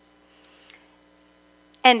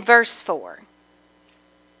 And verse 4.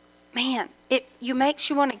 Man, it makes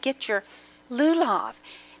you want to get your lulav.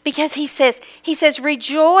 Because he says,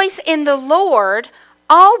 rejoice in the Lord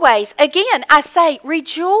always. Again, I say,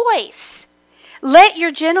 rejoice. Let your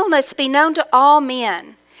gentleness be known to all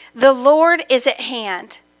men. The Lord is at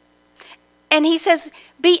hand. And he says,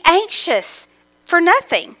 be anxious for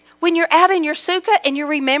nothing. When you're out in your sukkah and you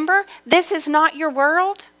remember, this is not your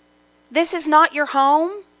world. This is not your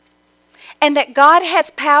home. And that God has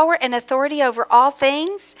power and authority over all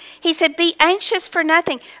things. He said, be anxious for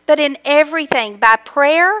nothing, but in everything, by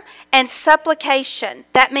prayer and supplication.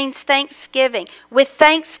 That means thanksgiving. With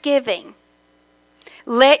thanksgiving,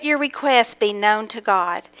 let your requests be known to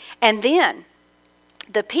God. And then,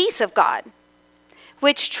 the peace of God,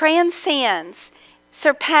 which transcends,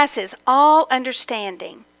 surpasses all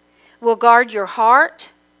understanding, will guard your heart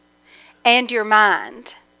and your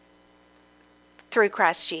mind through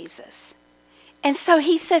Christ Jesus. And so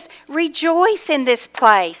he says, rejoice in this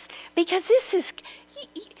place because this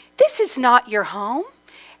is not your home.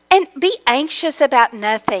 And be anxious about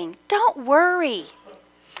nothing. Don't worry.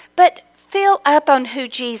 But fill up on who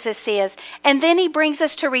Jesus is. And then he brings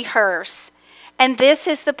us to rehearse. And this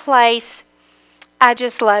is the place I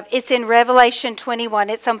just love. It's in Revelation 21.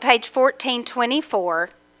 It's on page 1424.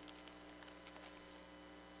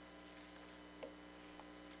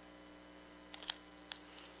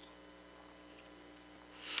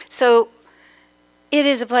 So it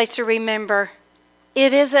is a place to remember.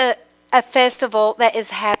 It is a festival that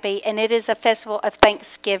is happy, and it is a festival of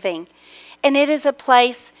thanksgiving. And it is a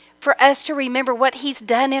place for us to remember what he's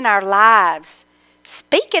done in our lives.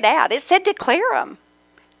 Speak it out. It said declare them.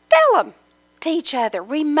 Tell them to each other.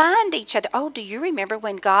 Remind each other. Oh, do you remember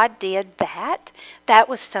when God did that? That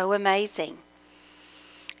was so amazing.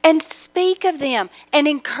 And speak of them and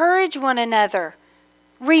encourage one another.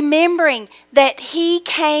 Remembering that he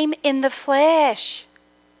came in the flesh.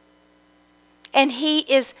 And he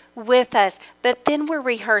is with us. But then we're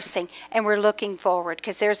rehearsing and we're looking forward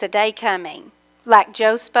because there's a day coming, like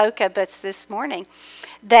Joe spoke of us this morning,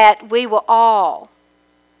 that we will all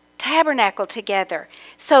tabernacle together.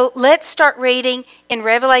 So let's start reading in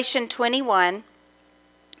Revelation 21,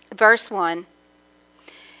 verse 1.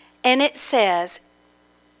 And it says,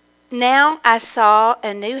 now I saw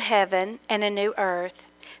a new heaven and a new earth.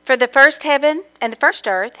 For the first heaven and the first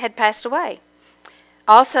earth had passed away.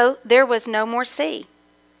 Also, there was no more sea.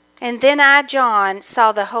 And then I, John,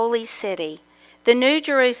 saw the holy city, the new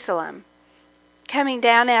Jerusalem, coming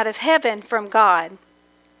down out of heaven from God,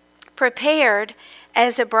 prepared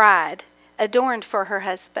as a bride, adorned for her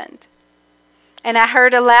husband. And I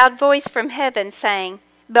heard a loud voice from heaven saying,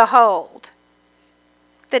 behold,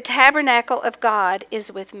 the tabernacle of God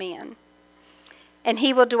is with men, and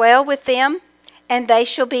he will dwell with them, and they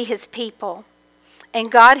shall be his people.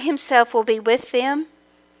 And God himself will be with them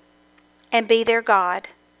and be their God.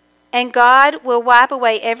 And God will wipe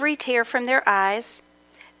away every tear from their eyes.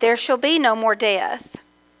 There shall be no more death,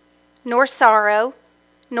 nor sorrow,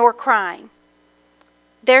 nor crying.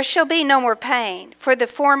 there shall be no more pain, for the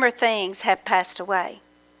former things have passed away.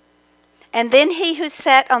 And then he who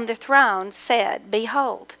sat on the throne said,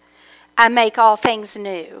 Behold, I make all things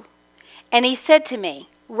new. And he said to me,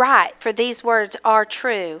 Write, for these words are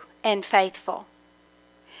true and faithful.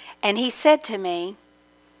 And he said to me,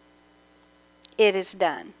 It is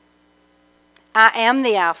done. I am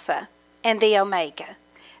the Alpha and the Omega,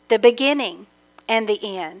 the beginning and the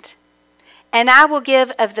end. And I will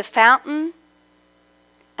give of the fountain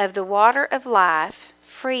of the water of life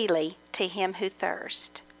freely to him who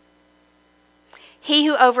thirsts. He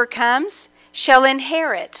who overcomes shall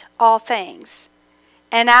inherit all things,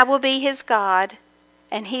 and I will be his God,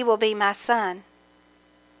 and he will be my son.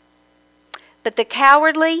 But the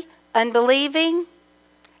cowardly, unbelieving,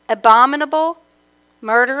 abominable,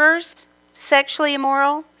 murderers, sexually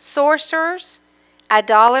immoral, sorcerers,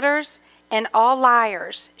 idolaters, and all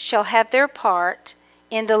liars shall have their part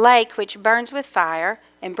in the lake which burns with fire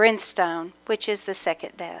and brimstone, which is the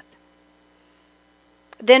second death.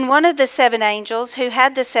 Then one of the 7 angels who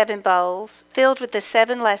had the 7 bowls filled with the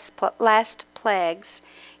 7 last plagues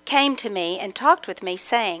came to me and talked with me,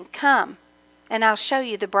 saying, Come, and I'll show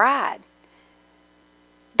you the bride,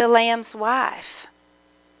 the Lamb's wife.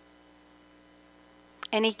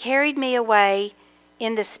 And he carried me away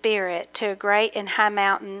in the Spirit to a great and high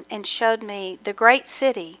mountain, and showed me the great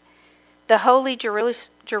city, the holy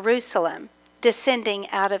Jerusalem, descending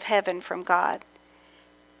out of heaven from God,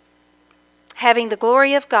 having the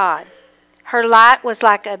glory of God. Her light was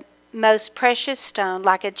like a most precious stone,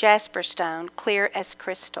 like a jasper stone, clear as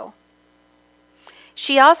crystal.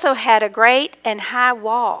 She also had a great and high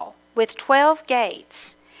wall with 12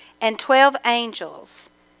 gates, and 12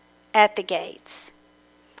 angels at the gates,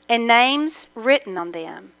 and names written on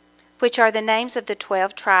them, which are the names of the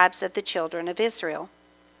 12 tribes of the children of Israel.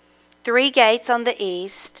 3 gates on the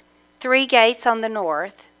east, 3 gates on the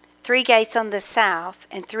north, 3 gates on the south,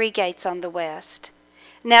 and 3 gates on the west.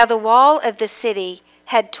 Now the wall of the city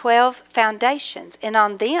had 12 foundations, and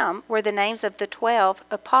on them were the names of the 12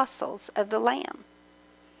 apostles of the Lamb.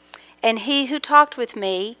 And he who talked with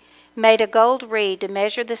me made a gold reed to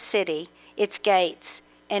measure the city, its gates,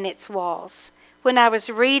 and its walls. When I was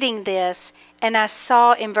reading this, and I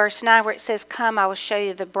saw in verse 9 where it says, Come, I will show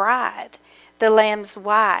you the bride, the Lamb's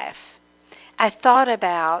wife, I thought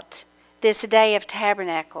about this day of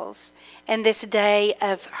Tabernacles and this day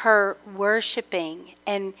of her worshiping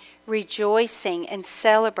and rejoicing and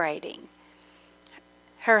celebrating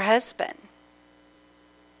her husband,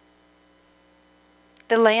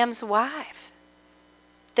 the Lamb's wife,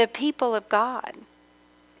 the people of God,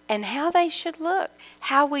 and how they should look,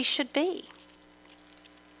 how we should be.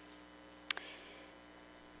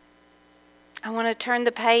 I want to turn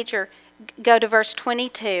the page or go to verse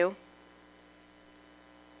 22.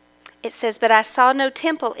 It says, But I saw no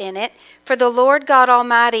temple in it, for the Lord God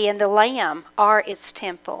Almighty and the Lamb are its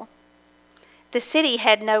temple. The city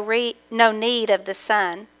had no need of the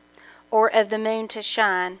sun or of the moon to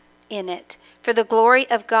shine in it, for the glory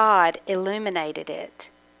of God illuminated it.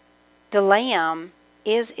 The Lamb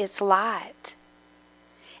is its light.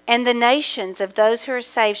 And the nations of those who are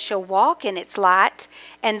saved shall walk in its light,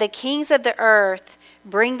 and the kings of the earth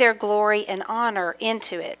bring their glory and honor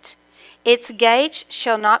into it. Its gates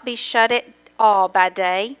shall not be shut at all by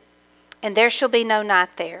day, and there shall be no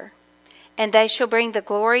night there. And they shall bring the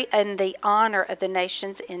glory and the honor of the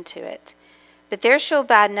nations into it. But there shall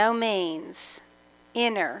by no means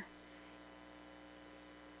enter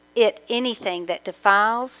it anything that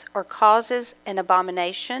defiles or causes an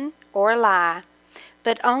abomination or a lie,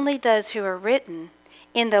 but only those who are written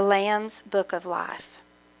in the Lamb's book of life.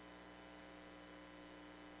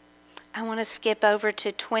 I want to skip over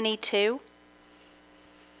to 22,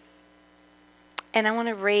 and I want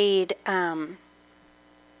to read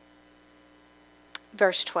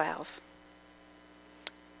verse 12.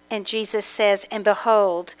 And Jesus says, And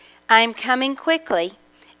behold, I am coming quickly,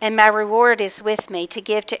 and my reward is with me to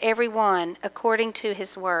give to everyone according to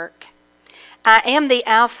his work. I am the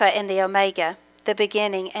Alpha and the Omega, the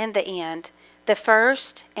beginning and the end, the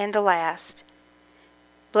first and the last.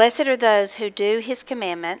 Blessed are those who do his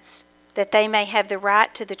commandments, that they may have the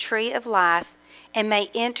right to the tree of life and may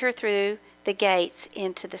enter through the gates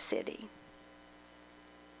into the city.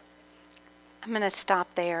 I'm going to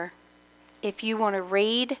stop there. If you want to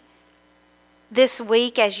read this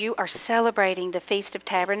week as you are celebrating the Feast of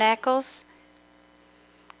Tabernacles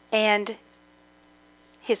and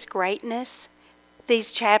his greatness,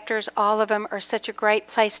 these chapters, all of them, are such a great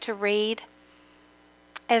place to read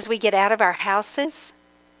as we get out of our houses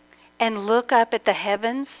and look up at the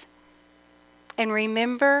heavens and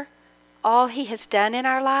remember all he has done in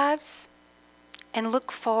our lives, and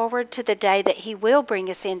look forward to the day that he will bring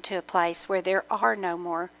us into a place where there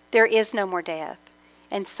is no more death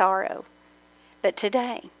and sorrow. But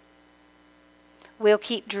today, we'll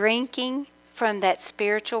keep drinking from that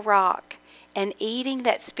spiritual rock and eating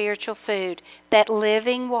that spiritual food. That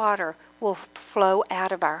living water will flow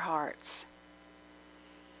out of our hearts.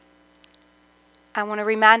 I want to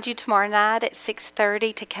remind you tomorrow night at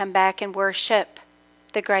 6:30 to come back and worship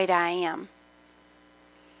the great I Am.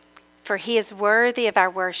 For he is worthy of our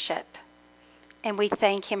worship, and we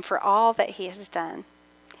thank him for all that he has done.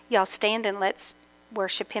 Y'all stand and let's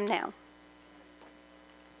worship him now.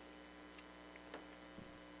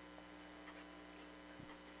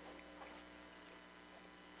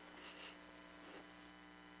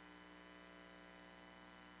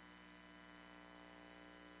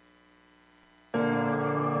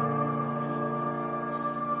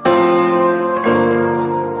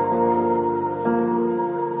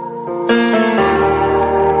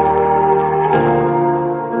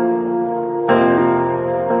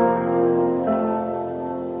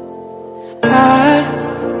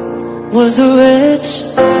 Was rich,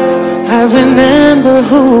 I remember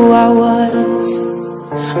who I was.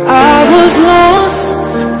 I was lost,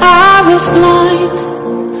 I was blind,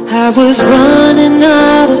 I was running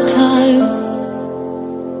out of time.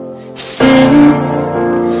 Sin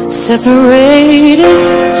separated,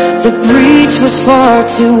 the breach was far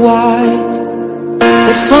too wide.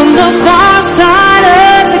 But from the far side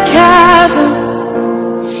of the chasm,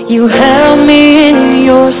 you held me in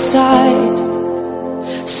your sight.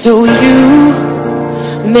 So you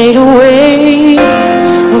made a way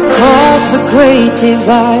across the great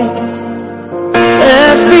divide,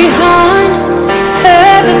 left behind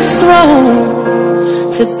heaven's throne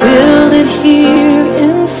to build it here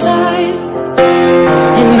inside.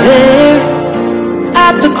 And there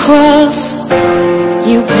at the cross,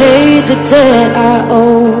 you paid the debt I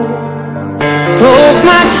owe, broke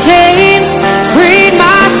my chains, freed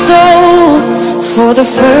my soul. For the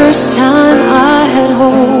first time I had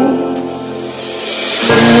hope.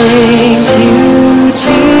 Thank you,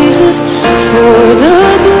 Jesus, for the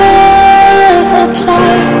blood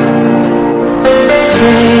applied.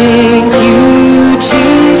 Thank you,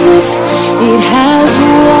 Jesus, it has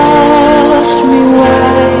washed me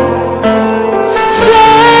white.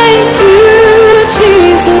 Thank you,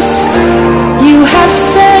 Jesus, you have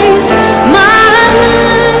saved my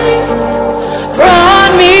life,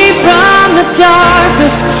 brought me from the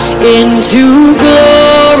darkness into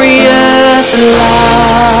glorious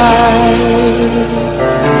light.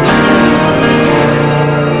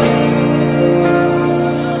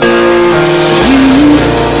 You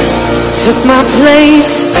took my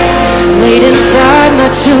place, laid inside my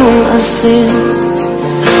tomb of sin.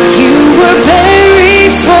 You were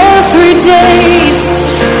buried for 3 days,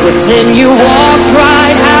 but then you walked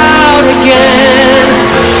right out again.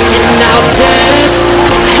 And now death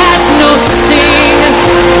has no sting,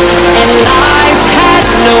 and life has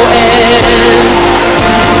no end.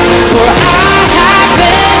 For I have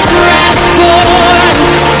been transformed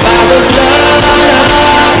by the blood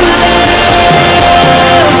of the Lamb.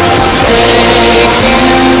 Thank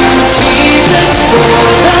you, Jesus, for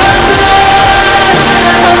the blood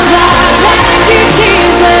applied. Thank you,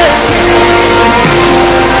 Jesus.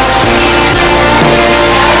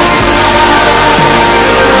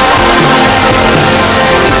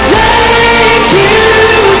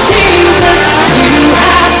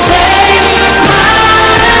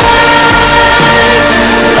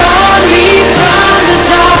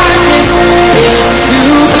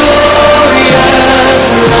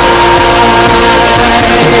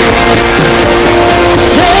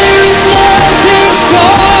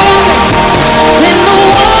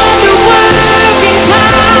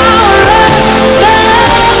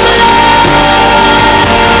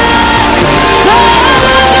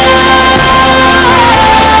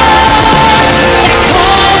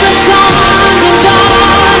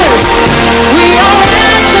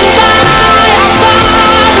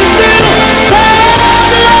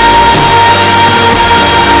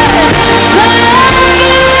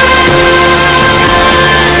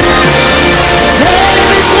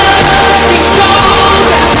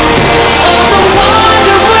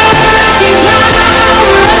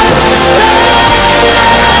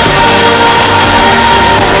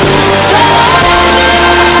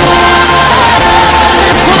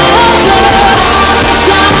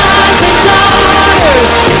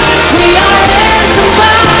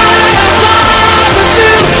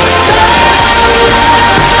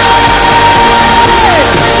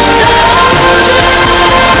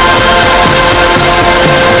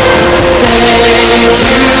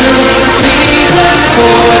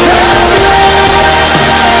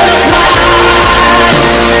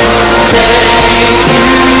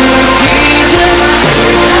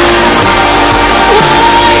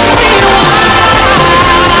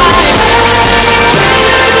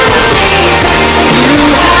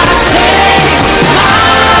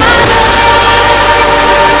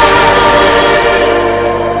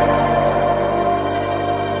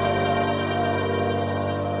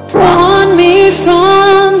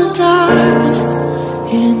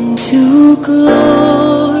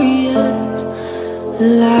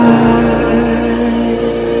 light,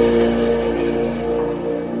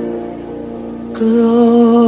 glory.